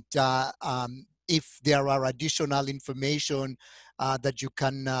 And if there are additional information that you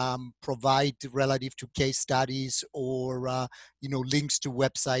can provide relative to case studies or links to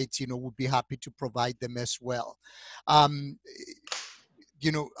websites, we'll be happy to provide them as well.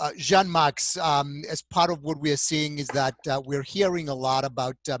 Jean-Max, as part of what we are seeing is that we're hearing a lot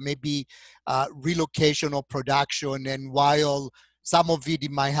about maybe relocation of production, and while some of it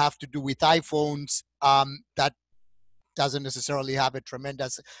might have to do with iPhones, that doesn't necessarily have a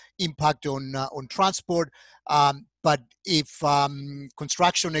tremendous impact on transport. But if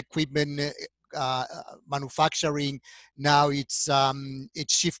construction equipment manufacturing now it's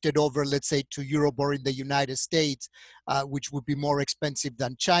shifted over, let's say, to Europe or in the United States, which would be more expensive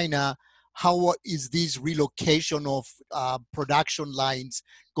than China, how is this relocation of production lines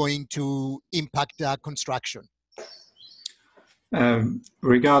going to impact construction?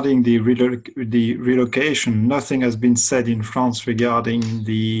 Regarding the relocation, nothing has been said in France regarding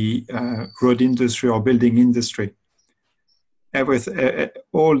the road industry or building industry.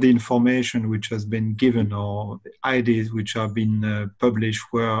 All the information which has been given or the ideas which have been published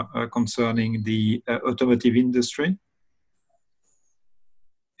were concerning the automotive industry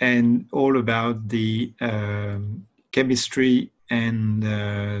and all about the chemistry and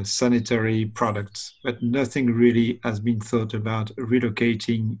sanitary products, but nothing really has been thought about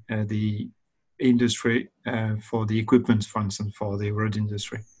relocating the industry for the equipment, for instance, for the road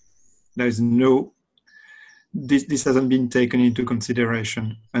industry. There is no, this hasn't been taken into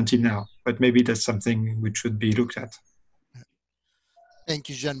consideration until now, but maybe that's something which should be looked at. Thank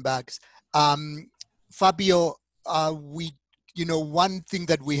you, Jean-Max. Fabio, one thing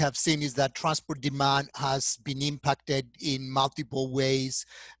that we have seen is that transport demand has been impacted in multiple ways,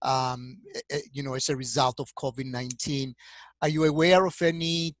 as a result of COVID-19. Are you aware of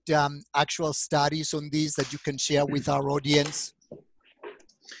any actual studies on this that you can share with our audience?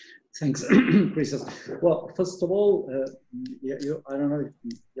 Thanks, Chris. Well, first of all, I don't know,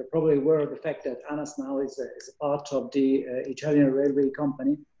 you're probably aware of the fact that ANAS now is a part of the Italian railway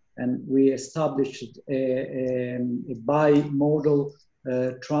company, and we established a bi-modal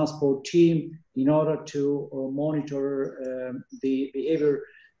transport team in order to monitor the behavior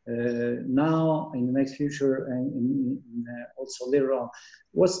now, in the next future, and also later on.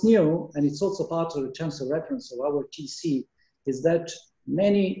 What's new, and it's also part of the terms of reference of our TC, is that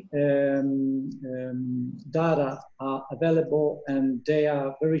many data are available, and they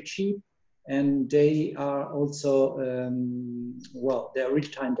are very cheap, and they are also, they are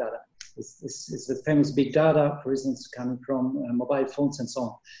real-time data. It's the famous big data, for instance, coming from mobile phones and so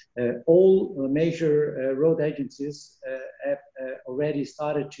on. All major road agencies have already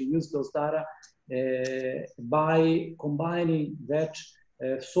started to use those data by combining that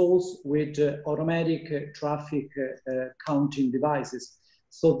source with automatic traffic counting devices,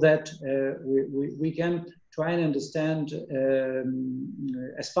 so that we can try and understand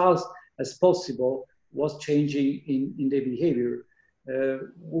as fast as possible what's changing in their behavior.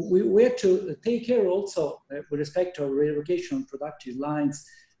 we have to take care also with respect to relocation and productive lines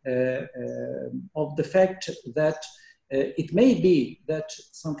of the fact that it may be that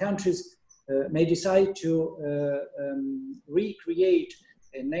some countries may decide to recreate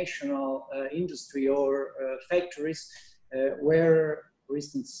a national industry or factories where, for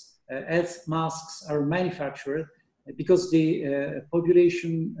instance, health masks are manufactured because the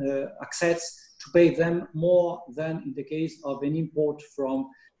population accepts to pay them more than in the case of an import from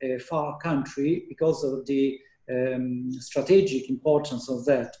a far country because of the strategic importance of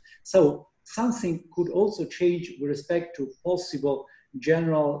that. So something could also change with respect to possible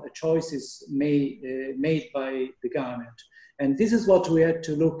general choices made by the government. And this is what we had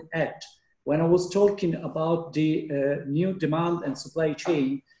to look at. When I was talking about the new demand and supply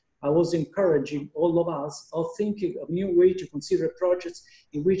chain, I was encouraging all of us of thinking of new way to consider projects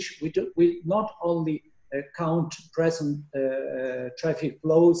in which we not only count present traffic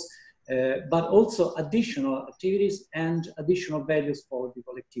flows, but also additional activities and additional values for the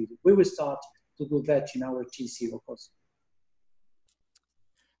collectivity. We will start to do that in our TC, of course.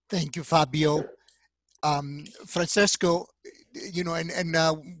 Thank you, Fabio. Francesco, you know, and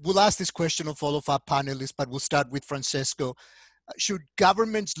we'll ask this question of all of our panelists, but we'll start with Francesco. Should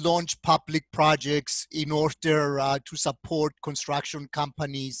governments launch public projects in order to support construction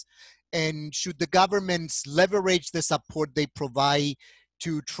companies? And should the governments leverage the support they provide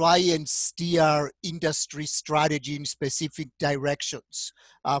to try and steer industry strategy in specific directions?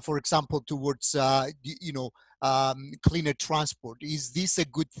 For example, towards, cleaner transport. Is this a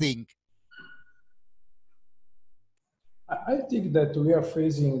good thing? I think that we are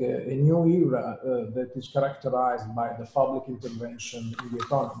facing a new era that is characterized by the public intervention in the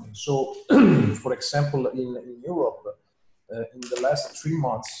economy. So, for example, in Europe, in the last 3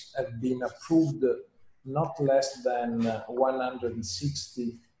 months have been approved not less than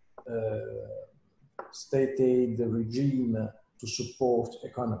 160 state aid regime to support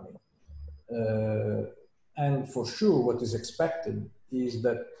economy. And for sure, what is expected is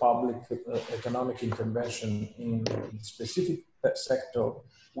that public economic intervention in the specific sector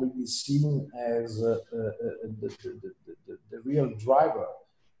will be seen as the real driver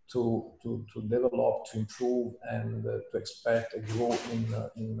to develop, to improve, and to expect a growth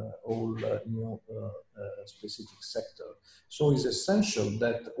in all new specific sector. So it's essential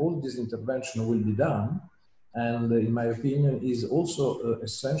that all this intervention will be done. And in my opinion, is also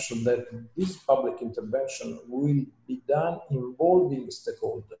essential that this public intervention will be done involving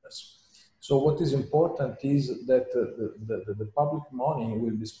stakeholders. So what is important is that the public money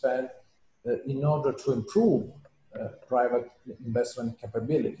will be spent in order to improve private investment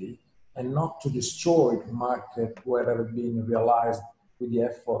capability and not to destroy the market where have been realized with the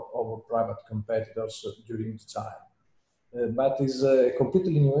effort of private competitors during the time. But it's a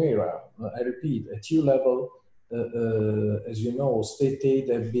completely new era. I repeat, at EU level, as you know, state aid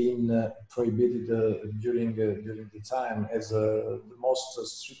have been prohibited during the time as the most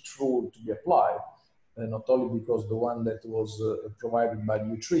strict rule to be applied, not only because the one that was provided by the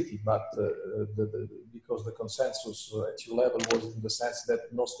EU treaty, but because the consensus at EU level was in the sense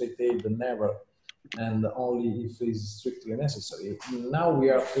that no state aid never, and only if it's strictly necessary. Now we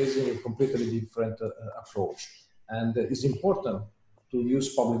are facing a completely different approach, and it's important to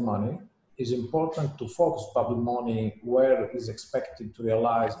use public money. It's important to focus public money where is expected to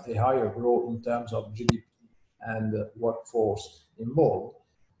realize a higher growth in terms of GDP and workforce involved.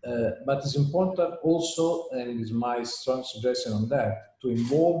 But it's important also, and is my strong suggestion on that, to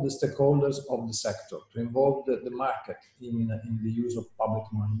involve the stakeholders of the sector, to involve the market in the use of public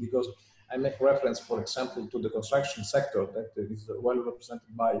money. Because I make reference, for example, to the construction sector that is well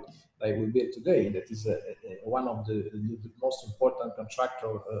represented by Webuild today, that is one of the most important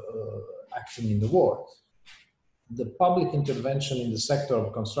contractor acting in the world. The public intervention in the sector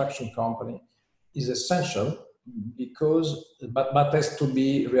of construction company is essential because, but has to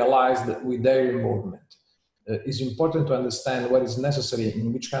be realized with their involvement. It's important to understand what is necessary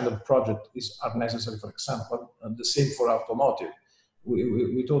in which kind of project are necessary, for example, the same for automotive.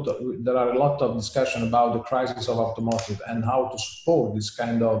 We thought there are a lot of discussion about the crisis of automotive and how to support this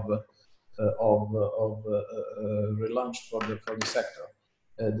kind of relaunch for the sector.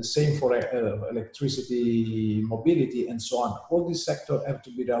 The same for electricity, mobility, and so on. All these sectors have to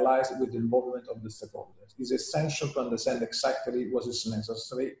be realized with the involvement of the stakeholders. It's essential to understand exactly what is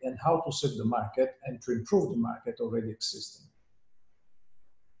necessary and how to set the market and to improve the market already existing.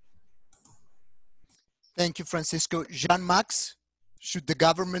 Thank you, Francisco. Jean-Max, should the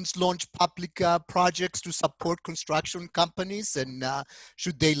governments launch public projects to support construction companies, and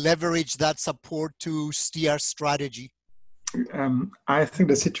should they leverage that support to steer strategy? I think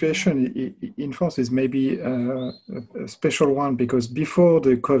the situation in France is maybe a special one, because before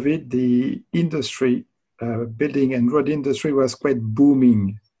the COVID, the industry, building and road industry, was quite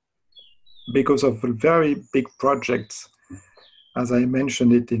booming because of very big projects, as I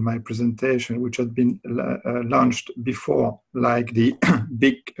mentioned it in my presentation, which had been launched before, like the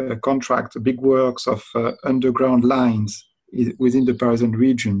big contract, big works of underground lines within the Parisian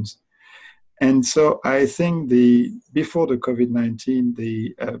regions. And so I think before the COVID-19,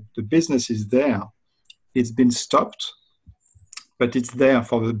 the business is there. It's been stopped, but it's there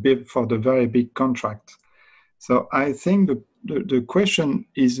for the very big contract. So I think the question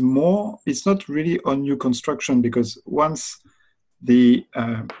is more, it's not really on new construction, because once the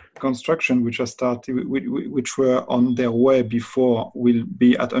construction which are started, which were on their way before, will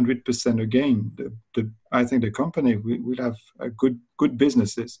be at 100% again, I think the company will have good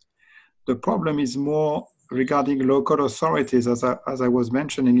businesses. The problem is more regarding local authorities, as I was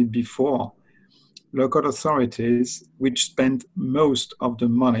mentioning it before. Local authorities which spend most of the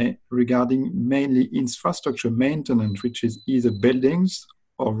money regarding mainly infrastructure maintenance, which is either buildings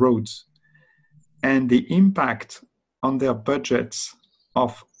or roads. And the impact on their budgets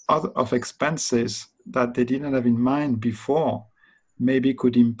of expenses that they didn't have in mind before maybe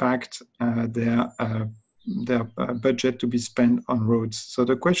could impact their budget to be spent on roads. So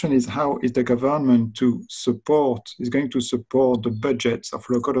the question is, how is the government going to support the budgets of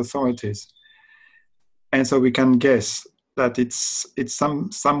local authorities? And so we can guess that it's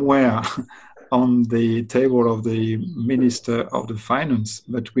somewhere on the table of the Minister of the Finance,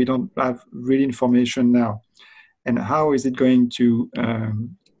 but we don't have real information now. And how is it going to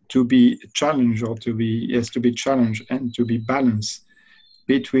be challenged, or to be challenged and to be balanced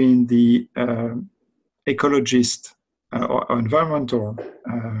between the ecologist or environmental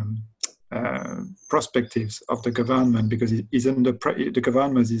perspectives of the government, because the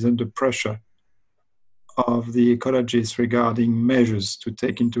government is under pressure of the ecologists regarding measures to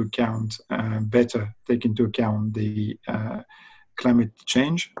take into account the climate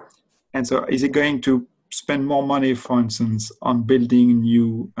change. And so is it going to spend more money, for instance, on building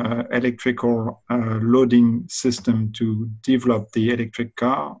new electrical loading system to develop the electric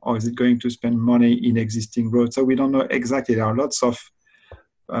car, or is it going to spend money in existing roads? So we don't know exactly. There are lots of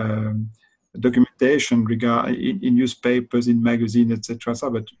documentation in newspapers, in magazines, etc. So,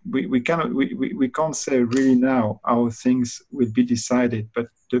 but we can't say really now how things will be decided. But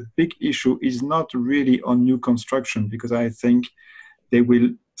the big issue is not really on new construction, because I think they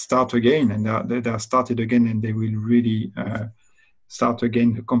will start again, and they are started again, and they will really start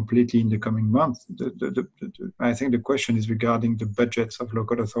again completely in the coming months. I think the question is regarding the budgets of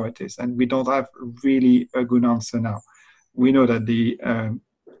local authorities, and we don't have really a good answer now. We know that the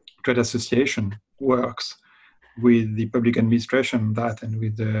trade association works with the public administration on that and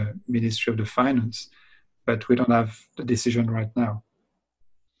with the Ministry of the Finance, but we don't have the decision right now.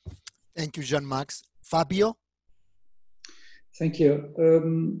 Thank you, Jean-Max. Fabio? Thank you.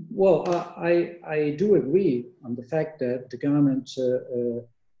 Well, I do agree on the fact that the government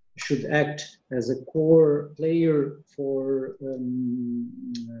should act as a core player for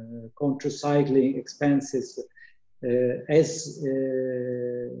counter-cycling expenses, as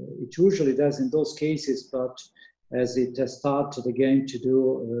it usually does in those cases, but as it has started again to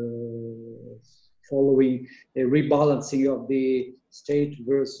do following a rebalancing of the state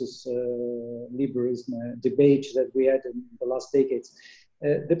versus liberalism debate that we had in the last decades.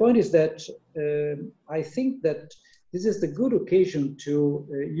 The point is that I think that this is the good occasion to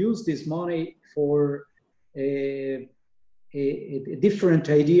use this money for a different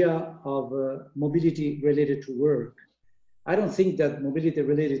idea of mobility related to work. I don't think that mobility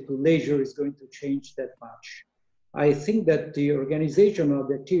related to leisure is going to change that much. I think that the organization of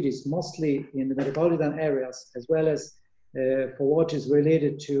the activities, mostly in the metropolitan areas, as well as for what is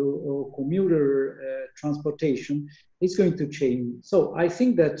related to commuter transportation, is going to change. So I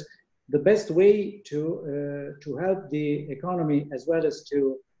think that the best way to help the economy, as well as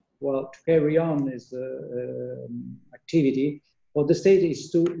to carry on this activity for the state,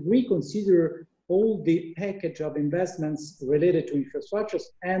 is to reconsider all the package of investments related to infrastructures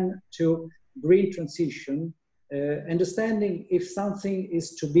and to green transition, understanding if something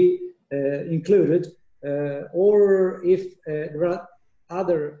is to be included or if there are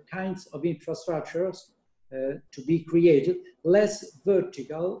other kinds of infrastructures to be created, less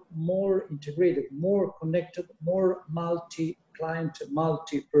vertical, more integrated, more connected, more multi-client,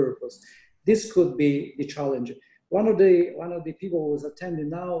 multi-purpose. This could be the challenge. One of the people who was attending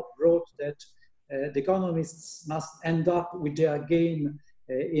now wrote that the economists must end up with their game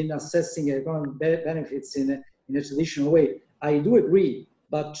in assessing economic benefits in in a traditional way. I do agree,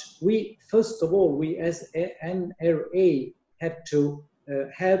 but we, first of all, we as NRA have to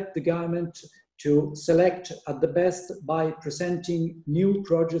help the government to select at the best by presenting new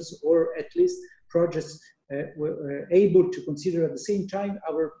projects, or at least projects we're able to consider at the same time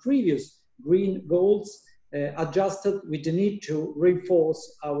our previous green goals, adjusted with the need to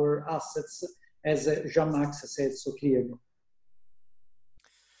reinforce our assets, as Jean-Max said so clearly.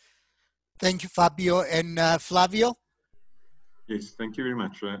 Thank you, Fabio. And Flavio? Yes, thank you very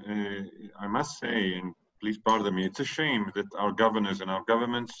much. I must say, and please pardon me, it's a shame that our governors and our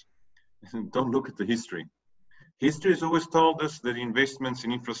governments don't look at the history. History has always told us that investments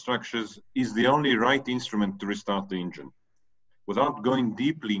in infrastructures is the only right instrument to restart the engine. Without going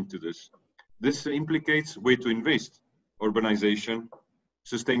deeply into this implicates where to invest: urbanization,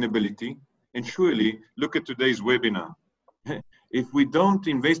 sustainability, and surely look at today's webinar. If we don't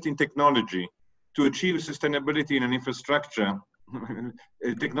invest in technology to achieve sustainability in an infrastructure,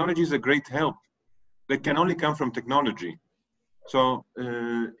 technology is a great help. That can only come from technology. So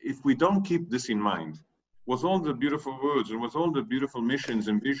if we don't keep this in mind, with all the beautiful words and with all the beautiful missions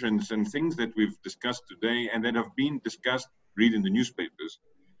and visions and things that we've discussed today and that have been discussed, read in the newspapers,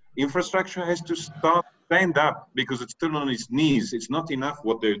 infrastructure has to stand up, because it's still on its knees. It's not enough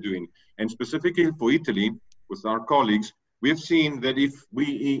what they're doing. And specifically for Italy, with our colleagues, we have seen that if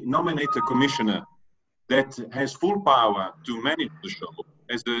we nominate a commissioner that has full power to manage the show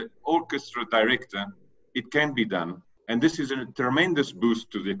as the orchestra director, it can be done. And this is a tremendous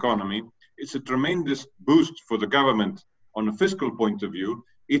boost to the economy. It's a tremendous boost for the government on a fiscal point of view.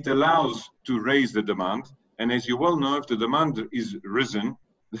 It allows to raise the demand. And as you well know, if the demand is risen,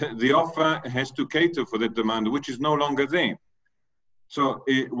 the offer has to cater for that demand, which is no longer there. So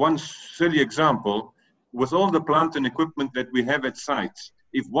one silly example, with all the plant and equipment that we have at sites,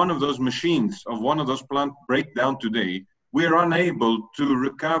 if one of those machines of one of those plants break down today, we are unable to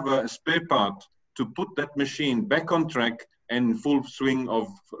recover a spare part to put that machine back on track and full swing of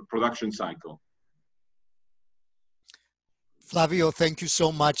production cycle. Flavio, thank you so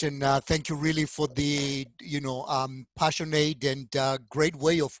much, and thank you really for the passionate and great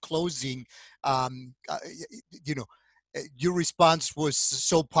way of closing. Your response was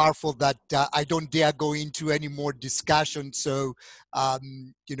so powerful that I don't dare go into any more discussion. So,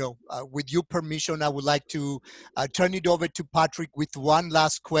 with your permission, I would like to turn it over to Patrick with one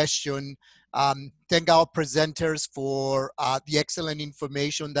last question. Thank our presenters for the excellent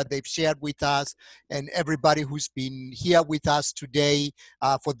information that they've shared with us, and everybody who's been here with us today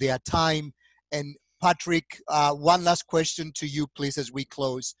for their time. And Patrick, one last question to you, please, as we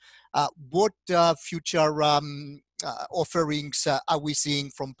close. What future offerings are we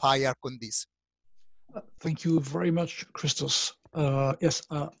seeing from PIARC on this? Thank you very much, Christos. Yes,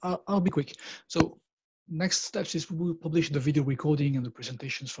 I'll be quick. So next steps is we will publish the video recording and the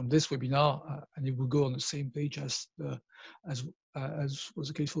presentations from this webinar, and it will go on the same page as was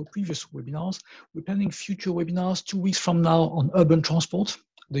the case for previous webinars. We're planning future webinars 2 weeks from now on urban transport,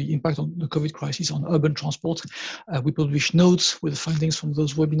 the impact on the COVID crisis on urban transport. We publish notes with the findings from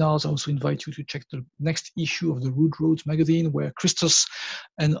those webinars. I also invite you to check the next issue of the Road Roads magazine, where Christos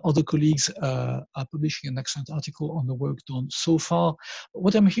and other colleagues are publishing an excellent article on the work done so far.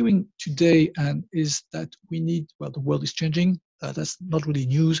 What I'm hearing today is that we need, well, the world is changing. That's not really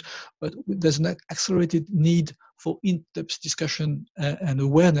news, but there's an accelerated need for in-depth discussion and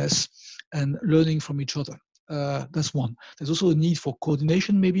awareness and learning from each other. That's one. There's also a need for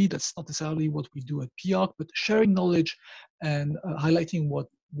coordination, maybe. That's not necessarily what we do at PIARC, but sharing knowledge and highlighting what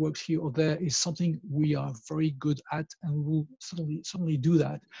works here or there is something we are very good at, and we will certainly do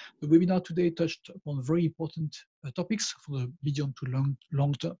that. The webinar today touched upon very important topics for the medium to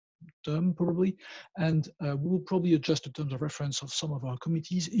long term probably, and we will probably adjust the terms of reference of some of our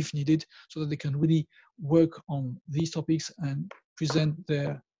committees if needed, so that they can really work on these topics and present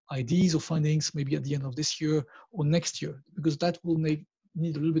their ideas or findings maybe at the end of this year or next year, because that will need a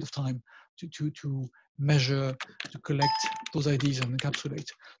little bit of time to measure, to collect those ideas and encapsulate.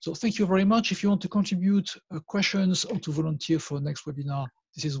 So thank you very much. If you want to contribute questions or to volunteer for the next webinar,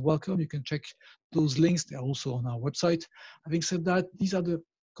 this is welcome. You can check those links. They're also on our website. Having said that, these are the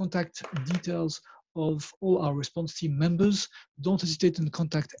contact details of all our response team members. Don't hesitate to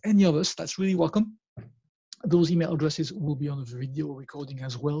contact any of us. That's really welcome. Those email addresses will be on the video recording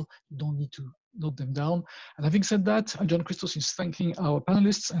as well. You don't need to note them down. And having said that, I join Christos in thanking our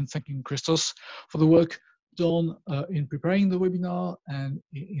panelists and thanking Christos for the work done in preparing the webinar and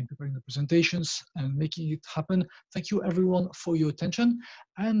in preparing the presentations and making it happen. Thank you everyone for your attention.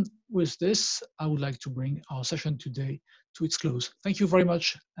 And with this, I would like to bring our session today to its close. Thank you very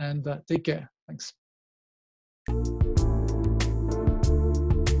much and take care. Thanks. you.